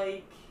 stuff.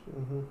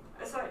 Mm-hmm.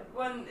 I saw it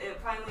when it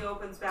finally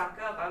opens back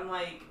up. I'm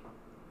like,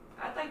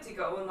 I'd like to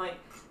go, and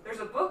there's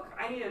a book.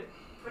 I need to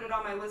put it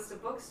on my list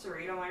of books to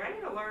read. I'm like, I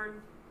need to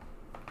learn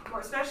more,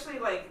 especially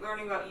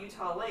learning about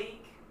Utah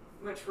Lake,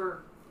 which we're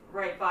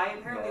right by.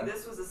 Apparently, Yeah.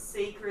 this was a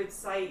sacred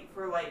site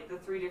for the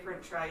 3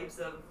 different tribes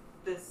of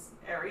this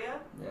area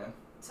Yeah.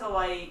 to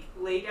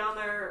lay down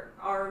their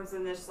arms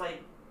and just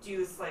do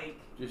this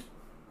Just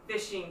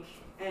fishing,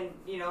 and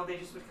they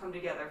just would come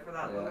together for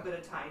that Yeah. little bit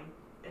of time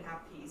and have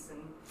peace.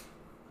 And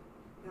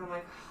I'm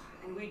like,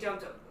 and we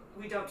dumped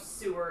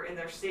sewer in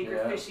their sacred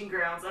Yeah. fishing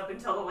grounds up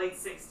until the late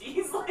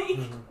 60s.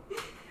 Mm-hmm.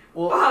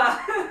 well,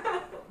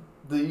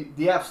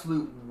 the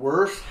absolute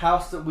worst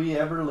house that we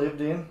ever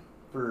lived in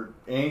for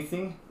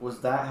anything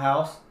was that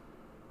house.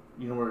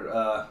 You know where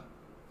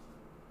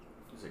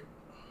is it?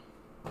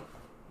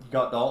 You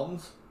got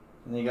Dalton's,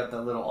 and then you got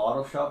that little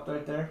auto shop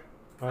right there.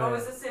 Oh,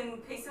 is this in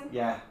Payson?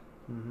 Yeah.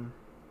 Mm-hmm.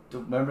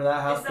 Remember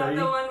that house? Is that Brady?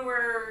 the one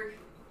where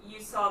you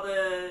saw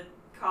the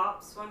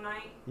cops one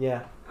night?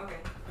 Yeah. Okay.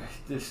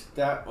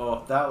 That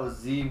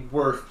was the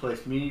worst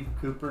place. Me,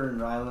 Cooper,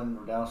 and Rylan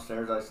were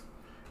downstairs.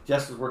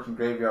 Jess was working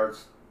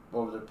graveyards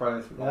over there,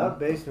 probably. Yeah, that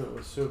basement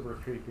was super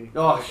creepy.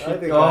 Oh Like, shit! I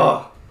think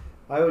Oh,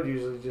 I would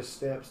usually just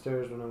stay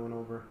upstairs when I went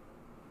over.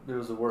 it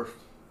was the worst.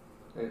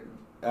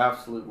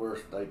 Absolute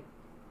worst. Like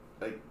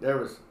there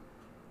was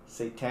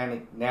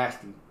satanic,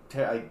 nasty,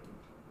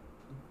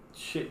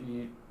 shit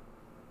you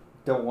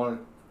don't want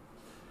to.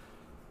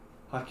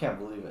 I can't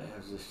believe it. It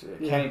was just.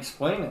 I can't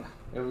explain it.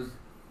 It was.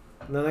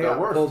 And then I The got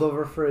worst. pulled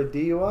over for a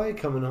DUI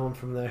coming home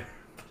from there.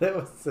 But it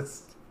was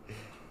just.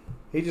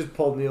 He just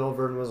pulled me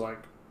over and was like,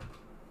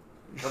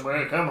 Come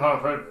home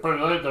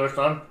pretty late there,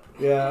 son.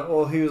 yeah,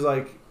 well, he was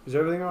like, is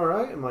everything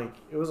alright? I'm like,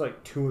 it was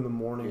like 2 in the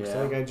morning. Yeah. So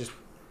I think I just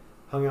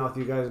hung out with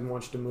you guys and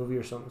watched a movie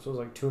or something. So it was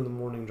like 2 in the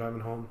morning driving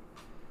home.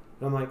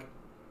 And I'm like,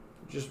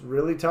 just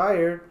really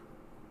tired.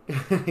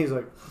 He's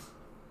like,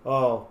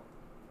 oh,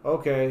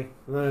 okay.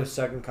 And then a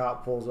second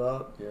cop pulls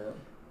up, Yeah.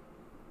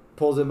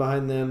 pulls in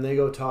behind them. They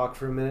go talk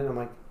for a minute. I'm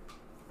like,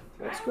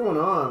 what's going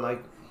on?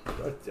 Like,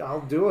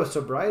 I'll do a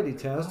sobriety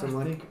test. I'm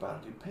like, think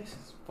about it, dude.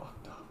 Payson's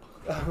fucked up.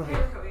 It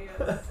really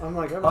is. I'm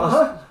like, I'm just,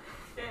 Uh-huh.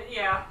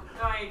 Yeah,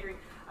 no, I agree.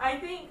 I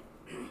think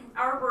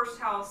our worst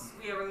house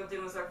we ever lived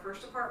in was our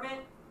first apartment.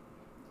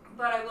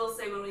 But I will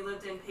say when we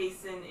lived in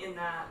Payson in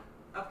that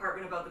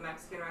apartment above the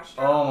Mexican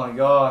restaurant. Oh my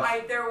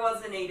gosh. There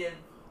was a native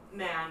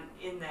man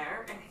in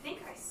there, and I think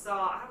I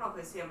don't know if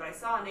it was him, but I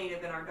saw a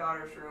native in our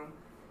daughter's room.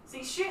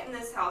 See, shit in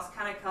this house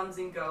kind of comes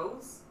and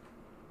goes.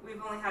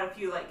 We've only had a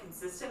few, like,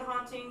 consistent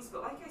hauntings,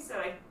 but like I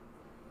said,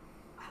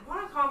 I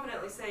want to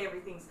confidently say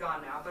everything's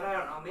gone now, but I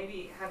don't know.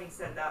 Maybe having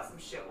said that, some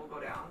shit will go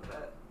down,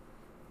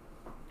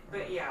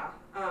 but yeah.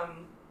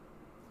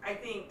 I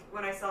think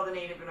when I saw the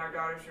native in our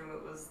daughter's room,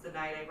 it was the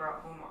night I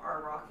brought home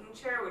our rocking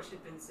chair, which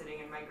had been sitting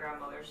in my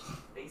grandmother's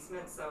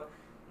basement, so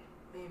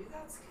maybe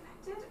that's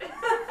connected.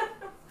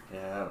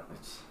 Yeah,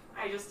 it's...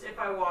 if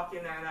I walk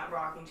in there and that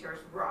rocking chair is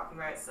rocking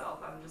by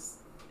itself,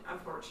 I'm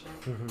fortunate.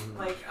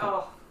 Like,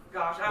 oh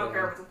gosh, I don't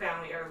care if it's a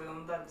family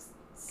heirloom, that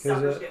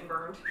sucker's getting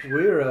burned.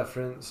 We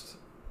referenced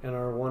in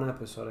our one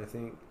episode, I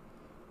think,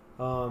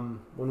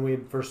 when we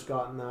had first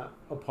gotten that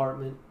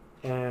apartment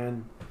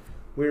and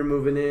we were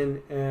moving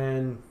in,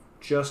 and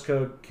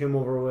Jessica came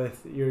over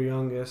with your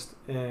youngest,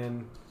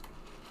 and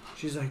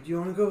she's like, "You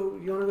want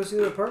to go see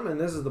the apartment?"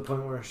 And this is the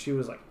point where she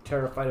was like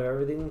terrified of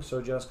everything.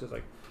 So Jessica's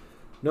like,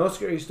 "No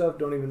scary stuff.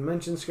 Don't even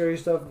mention scary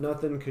stuff.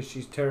 Nothing," because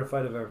she's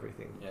terrified of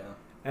everything. Yeah.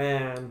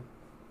 And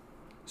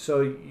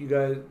so you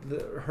guys,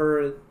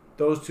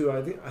 those two,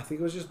 I think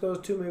it was just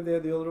those two. Maybe they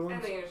had the older ones.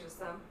 I think it was just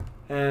them.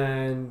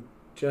 And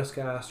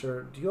Jessica asked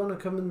her, "Do you want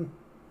to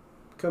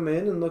come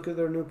in and look at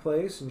their new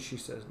place?" And she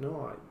says,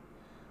 "No,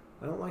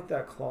 I don't like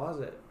that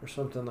closet," or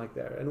something like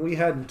that. And we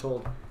hadn't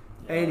told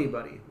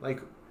anybody.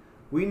 Like,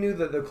 we knew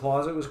that the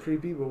closet was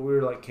creepy, but we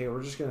were like, "Okay,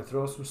 we're just gonna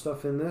throw some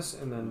stuff in this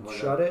and then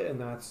shut it,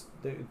 and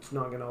it's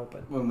not gonna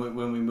open." When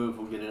we move,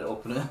 we'll get it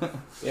open.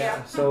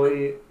 Yeah. So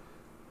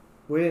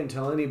we didn't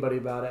tell anybody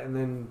about it, and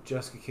then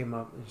Jessica came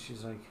up and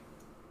she's like,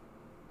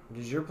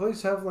 "Does your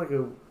place have like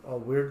a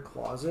weird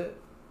closet?"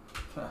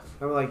 And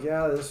we're like,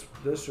 "Yeah,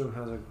 this room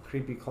has a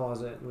creepy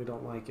closet, and we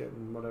don't like it,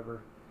 and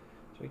whatever."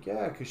 She's like,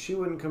 "Yeah, because she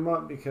wouldn't come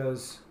up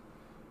because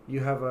you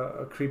have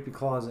a creepy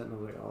closet." And I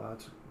was like, "Oh,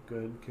 that's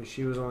good," because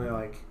she was only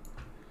like,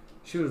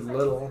 she was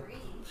little.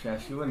 Yeah,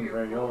 she wasn't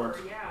very old.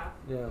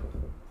 Yeah.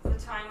 The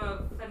time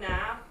of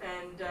FNAF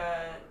and.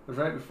 It was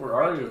right before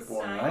Ari was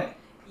born, right?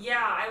 Yeah,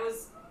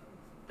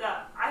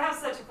 I have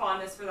such a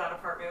fondness for that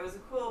apartment. It was a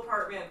cool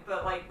apartment,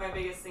 but like my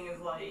biggest thing is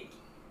like,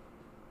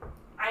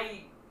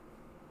 I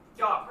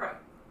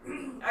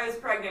was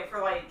pregnant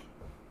for like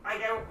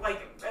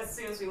as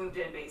soon as we moved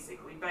in,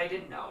 basically, but I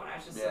didn't know, and I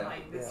was just in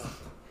like this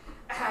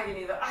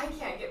agony that I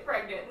can't get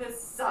pregnant, and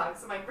this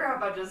sucks. And my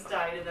grandpa just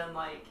died, and then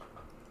like,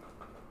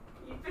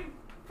 you've been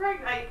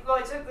pregnant.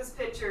 I took this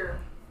picture.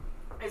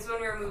 It's when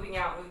we were moving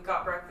out, and we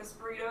got breakfast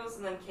burritos,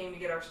 and then came to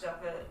get our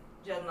stuff at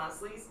Jed and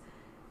Leslie's.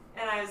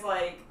 And I was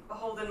like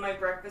holding my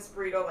breakfast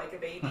burrito like a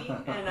baby,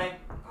 and I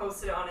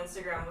posted it on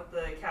Instagram with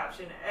the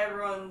caption,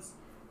 "Everyone's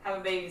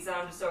having babies, and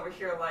I'm just over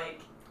here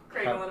like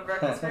cradling a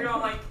breakfast burrito."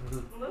 I'm like,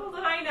 little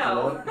did I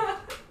know,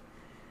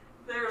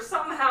 there was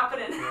something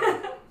happening.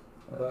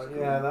 But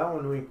yeah, that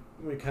one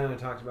we kind of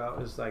talked about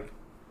was like,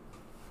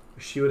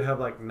 she would have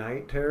like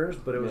night terrors,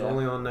 but it was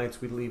only on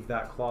nights we'd leave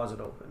that closet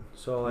open.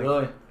 So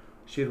like,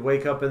 she'd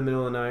wake up in the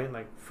middle of the night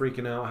like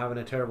freaking out, having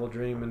a terrible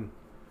dream, and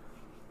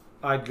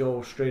I'd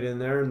go straight in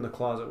there and the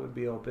closet would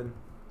be open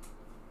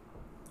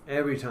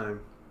every time.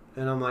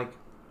 And I'm like,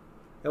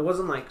 it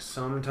wasn't like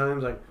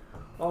sometimes like,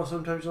 "Oh,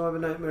 sometimes you'll have a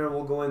nightmare and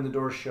we'll go in, the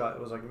door's shut."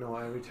 It was like, no,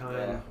 every time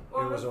it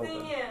was open. Well,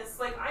 the thing is,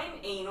 like, I'm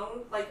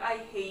anal. Like, I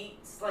hate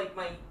like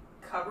my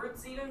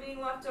cupboards even being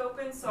left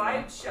open, so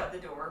I'd shut the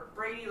door.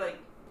 Brady, like,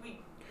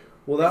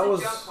 that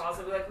was a junk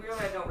closet. We really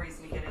had no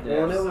reason to get in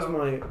there. Well, and it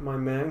was my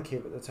man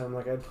cave at the time.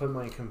 Like, I'd put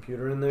my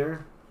computer in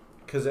there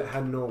because it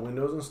had no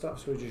windows and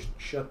stuff, so we just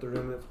shut the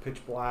room and it's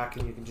pitch black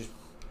and you can just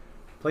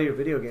play your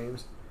video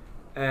games.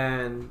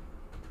 And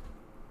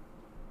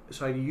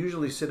so I'd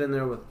usually sit in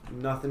there with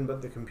nothing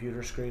but the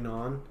computer screen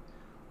on,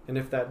 and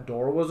if that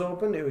door was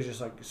open, it was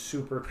just like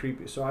super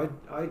creepy. So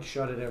I'd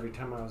shut it every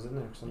time I was in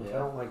there, because I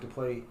don't like to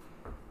play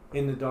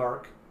in the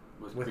dark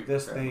with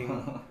this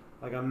thing.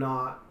 Like, I'm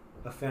not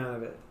a fan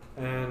of it.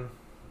 And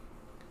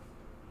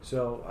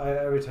so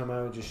every time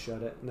I would just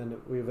shut it, and then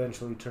we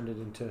eventually turned it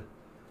into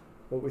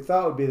what we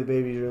thought would be the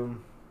baby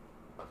room,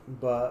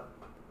 but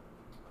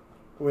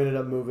we ended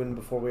up moving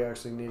before we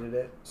actually needed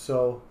it.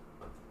 So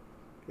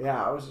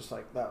yeah, I was just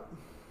like,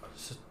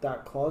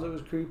 that closet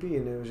was creepy,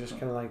 and it was just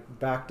kind of like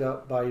backed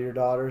up by your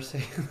daughter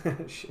saying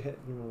that shit,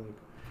 and we're like,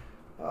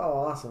 oh,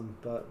 awesome.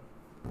 But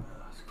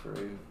that's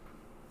crazy.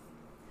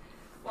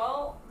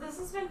 Well, this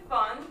has been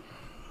fun.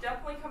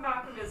 Definitely come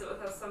back and visit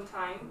with us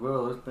sometime.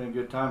 Well, it's been a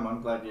good time.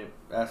 I'm glad you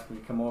asked me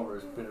to come over.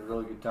 It's been a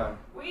really good time.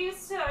 I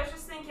was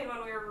just thinking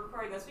when we were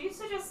recording this, we used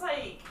to just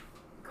like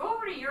go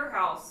over to your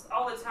house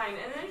all the time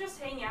and then just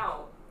hang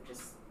out.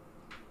 Just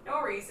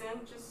no reason,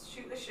 just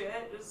shoot the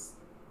shit, just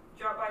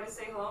drop by to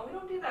say hello. We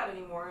don't do that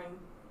anymore, and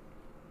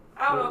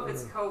I don't know if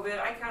it's COVID.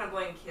 I kind of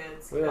blame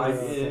kids.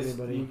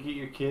 You get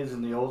your kids,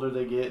 and the older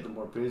they get, the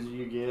more busy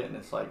you get, and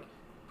it's like.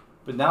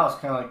 But now it's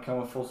kind of like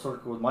coming full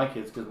circle with my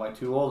kids, because my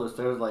two oldest,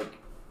 we're like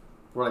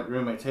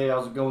roommates. "Hey,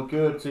 how's it going?"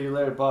 "Good. See you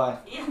later. Bye."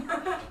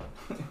 Yeah.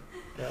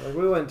 Yeah, like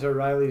we went to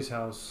Riley's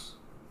house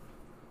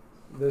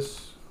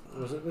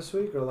was it this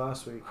week or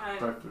last week? Right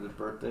for the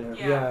birthday. Or...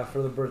 Yeah.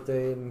 For the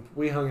birthday, and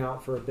we hung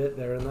out for a bit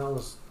there, and that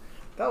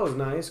was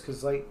nice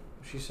because like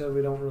she said,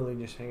 we don't really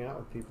just hang out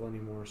with people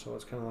anymore, so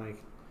it's kind of like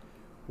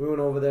we went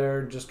over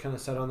there, just kind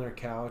of sat on their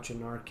couch,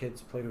 and our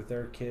kids played with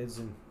their kids,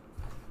 and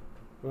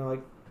we're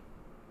like,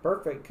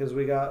 perfect, because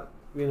we got,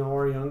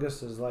 our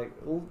youngest is like,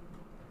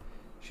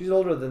 she's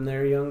older than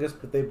their youngest,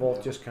 but they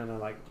both just kind of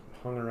like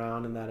hung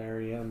around in that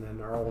area, and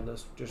then our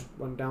oldest just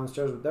went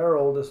downstairs with their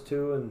oldest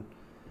too, and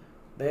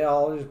they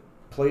all just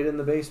played in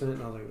the basement,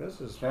 and I was like,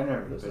 this is I've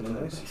never this been is in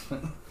the nice.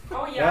 basement.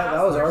 Oh yeah, Yeah,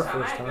 that was the our first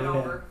first I've been time,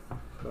 over.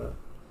 But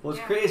Well,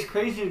 it's, Yeah. it's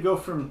crazy to go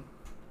from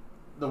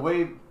the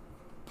way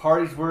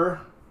parties were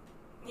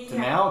to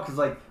now, because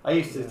like I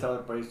used to tell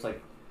everybody, it's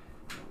like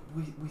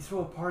we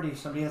throw a party if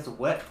somebody has a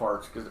wet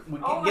farts because we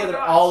Oh get my together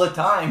gosh. all the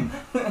time.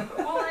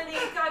 Well, and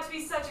it got to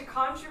be such a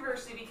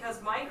controversy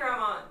because my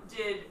grandma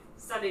did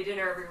Sunday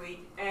dinner every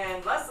week,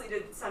 and Leslie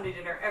did Sunday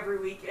dinner every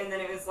week, and then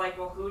it was like,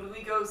 well, who do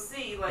we go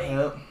see? Like,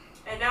 Yep.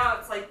 and now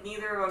it's like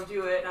neither of them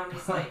do it, and I'm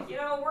just like,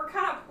 we're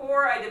kind of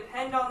poor. I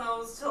depend on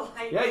those to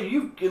like. Yeah,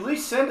 you at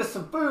least send us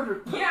some food.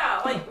 Or...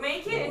 Yeah, like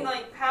make it and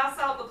like pass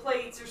out the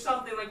plates or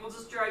something. Like we'll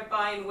just drive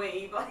by and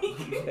wave. Like.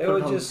 it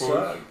would just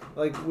suck.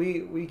 Like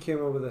we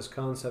came up with this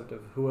concept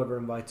of whoever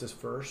invites us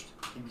first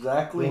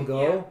Exactly. will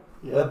go.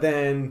 Yeah. But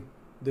then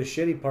the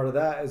shitty part of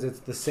that is it's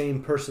the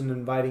same person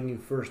inviting you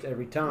first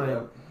every time.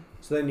 Yep.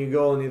 So then you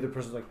go and the other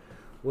person's like,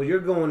 well, you're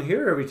going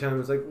here every time.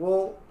 It's like,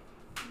 well,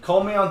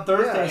 Call me on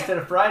Thursday Yeah. instead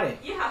of Friday.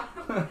 Yeah.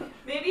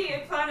 Maybe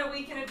plan a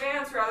week in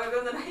advance rather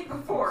than the night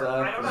before.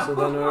 I don't know. so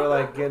then we were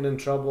like getting in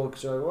trouble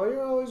because they're like, well,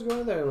 you're always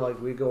going there. And like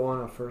we go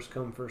on a first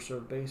come first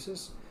served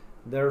basis.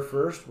 They're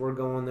first, we're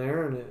going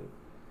there, and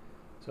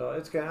so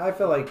it's kind of, I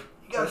feel like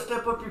You gotta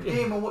step up your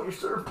game on what you're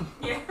serving.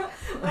 Yeah,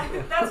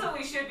 that's what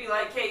we should be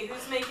like. Hey,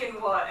 who's making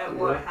what at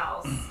what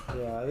house?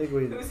 yeah, I think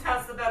we Who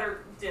has the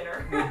better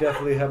dinner? we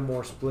definitely have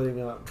more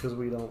splitting up because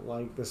we don't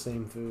like the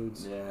same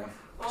foods. Yeah.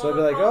 So I'd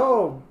be like,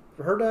 oh,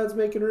 her dad's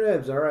making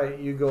ribs. All right,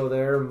 you go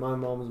there. My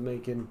mom's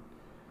making,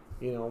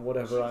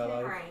 whatever I chicken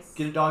like. rice.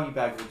 Get a doggy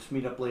bag. We'll just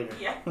meet up later.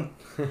 Yeah.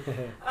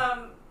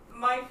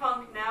 My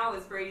funk now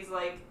is Brady's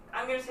like,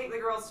 I'm gonna take the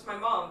girls to my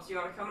mom's. Do you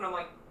want to come? And I'm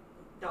like,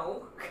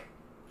 no.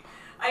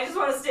 I just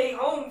want to stay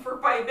home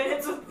for 5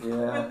 minutes with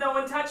no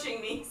one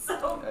touching me.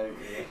 So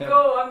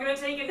go. I'm gonna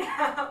take a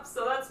nap.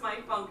 So that's my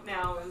funk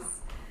now is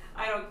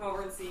I don't come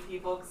over and see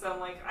people because I'm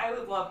like I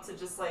would love to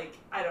just like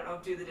I don't know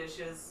do the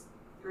dishes,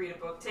 read a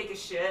book, take a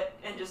shit,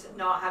 and just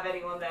not have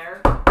anyone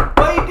there. What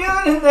are you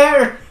doing in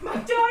there? My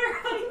daughter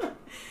like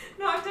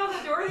knocked on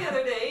the door the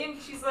other day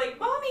and she's like,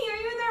 Mommy, are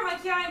you in there? I'm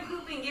like, yeah, I'm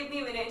pooping, give me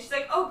a minute. And she's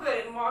like, oh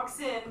good, and walks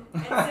in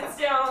and sits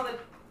down on the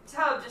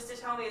tub just to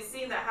tell me a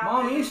scene that happened.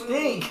 Mom, in you the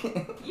movie.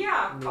 stink.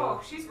 Yeah.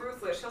 Oh, she's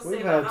ruthless. She'll We've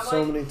say had that. I'm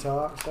so like, many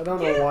talks. I don't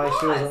know Get why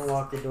she lost. doesn't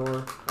lock the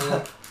door.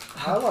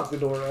 I lock the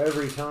door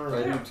every time.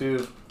 I do too.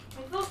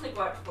 it feels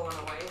neglectful in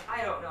a way.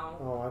 I don't know.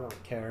 Oh, I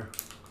don't care.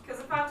 Because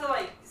if I have to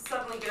like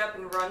suddenly get up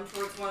and run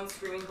towards one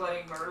screaming bloody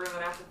murder and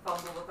then I have to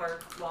fumble with our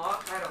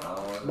lock, I don't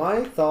know.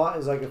 My thought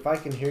is like if I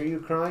can hear you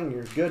crying,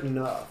 you're good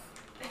enough.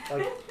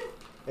 Like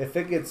if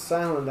it gets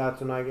silent, that's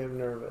when I get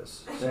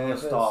nervous. Then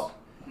it'll stop.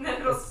 And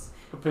then it'll.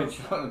 I'll pinch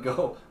you out and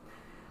go.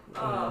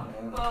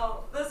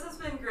 Well, this has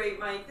been great,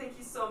 Mike. Thank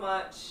you so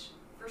much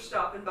for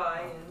stopping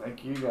by. And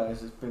Thank you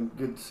guys. It's been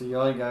good to see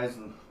all you guys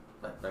and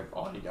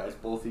all you guys,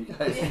 both of you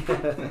guys.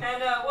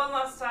 and one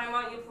last time,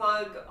 why don't you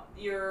plug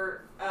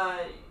your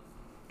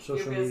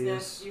Social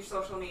business, medias. your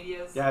social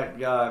medias?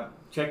 Yeah,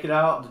 check it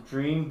out. The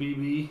Dream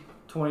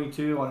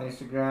BB22 on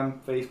Instagram,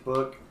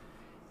 Facebook,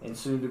 and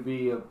soon to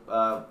be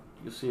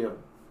you'll see a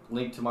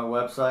link to my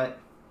website.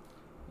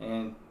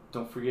 And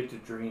don't forget to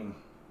dream,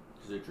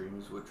 because the dream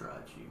is what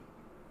drives you.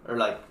 Or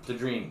like the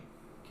dream,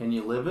 can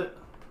you live it?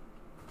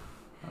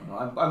 I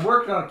don't know. I'm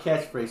working on a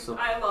catchphrase, so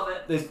I love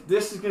it.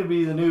 this is gonna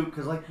be the new.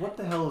 Because like, what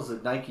the hell is a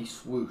Nike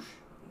swoosh?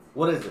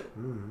 What is it?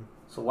 Mm-hmm.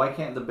 So why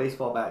can't the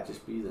baseball bat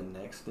just be the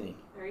next thing?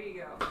 There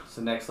you go. It's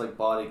the next like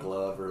body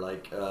glove or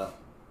like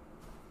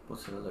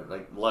what's the other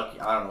like Lucky?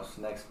 I don't know. It's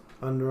the next.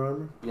 Under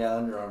Armour. Yeah,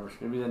 Under Armour. It's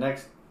gonna be the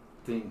next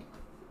thing.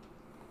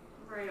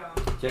 Right on.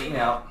 Check me Amen.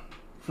 out.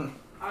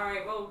 All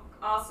right. Well,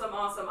 awesome.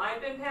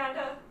 I've been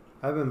Panda.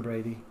 I've been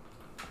Brady.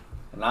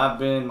 And I've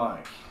been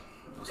Mike.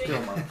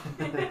 Still Mike.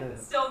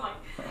 Still Mike.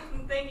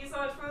 Thank you so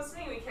much for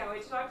listening. We can't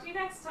wait to talk to you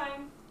next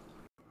time.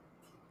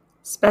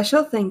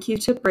 Special thank you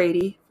to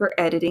Brady for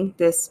editing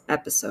this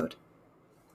episode.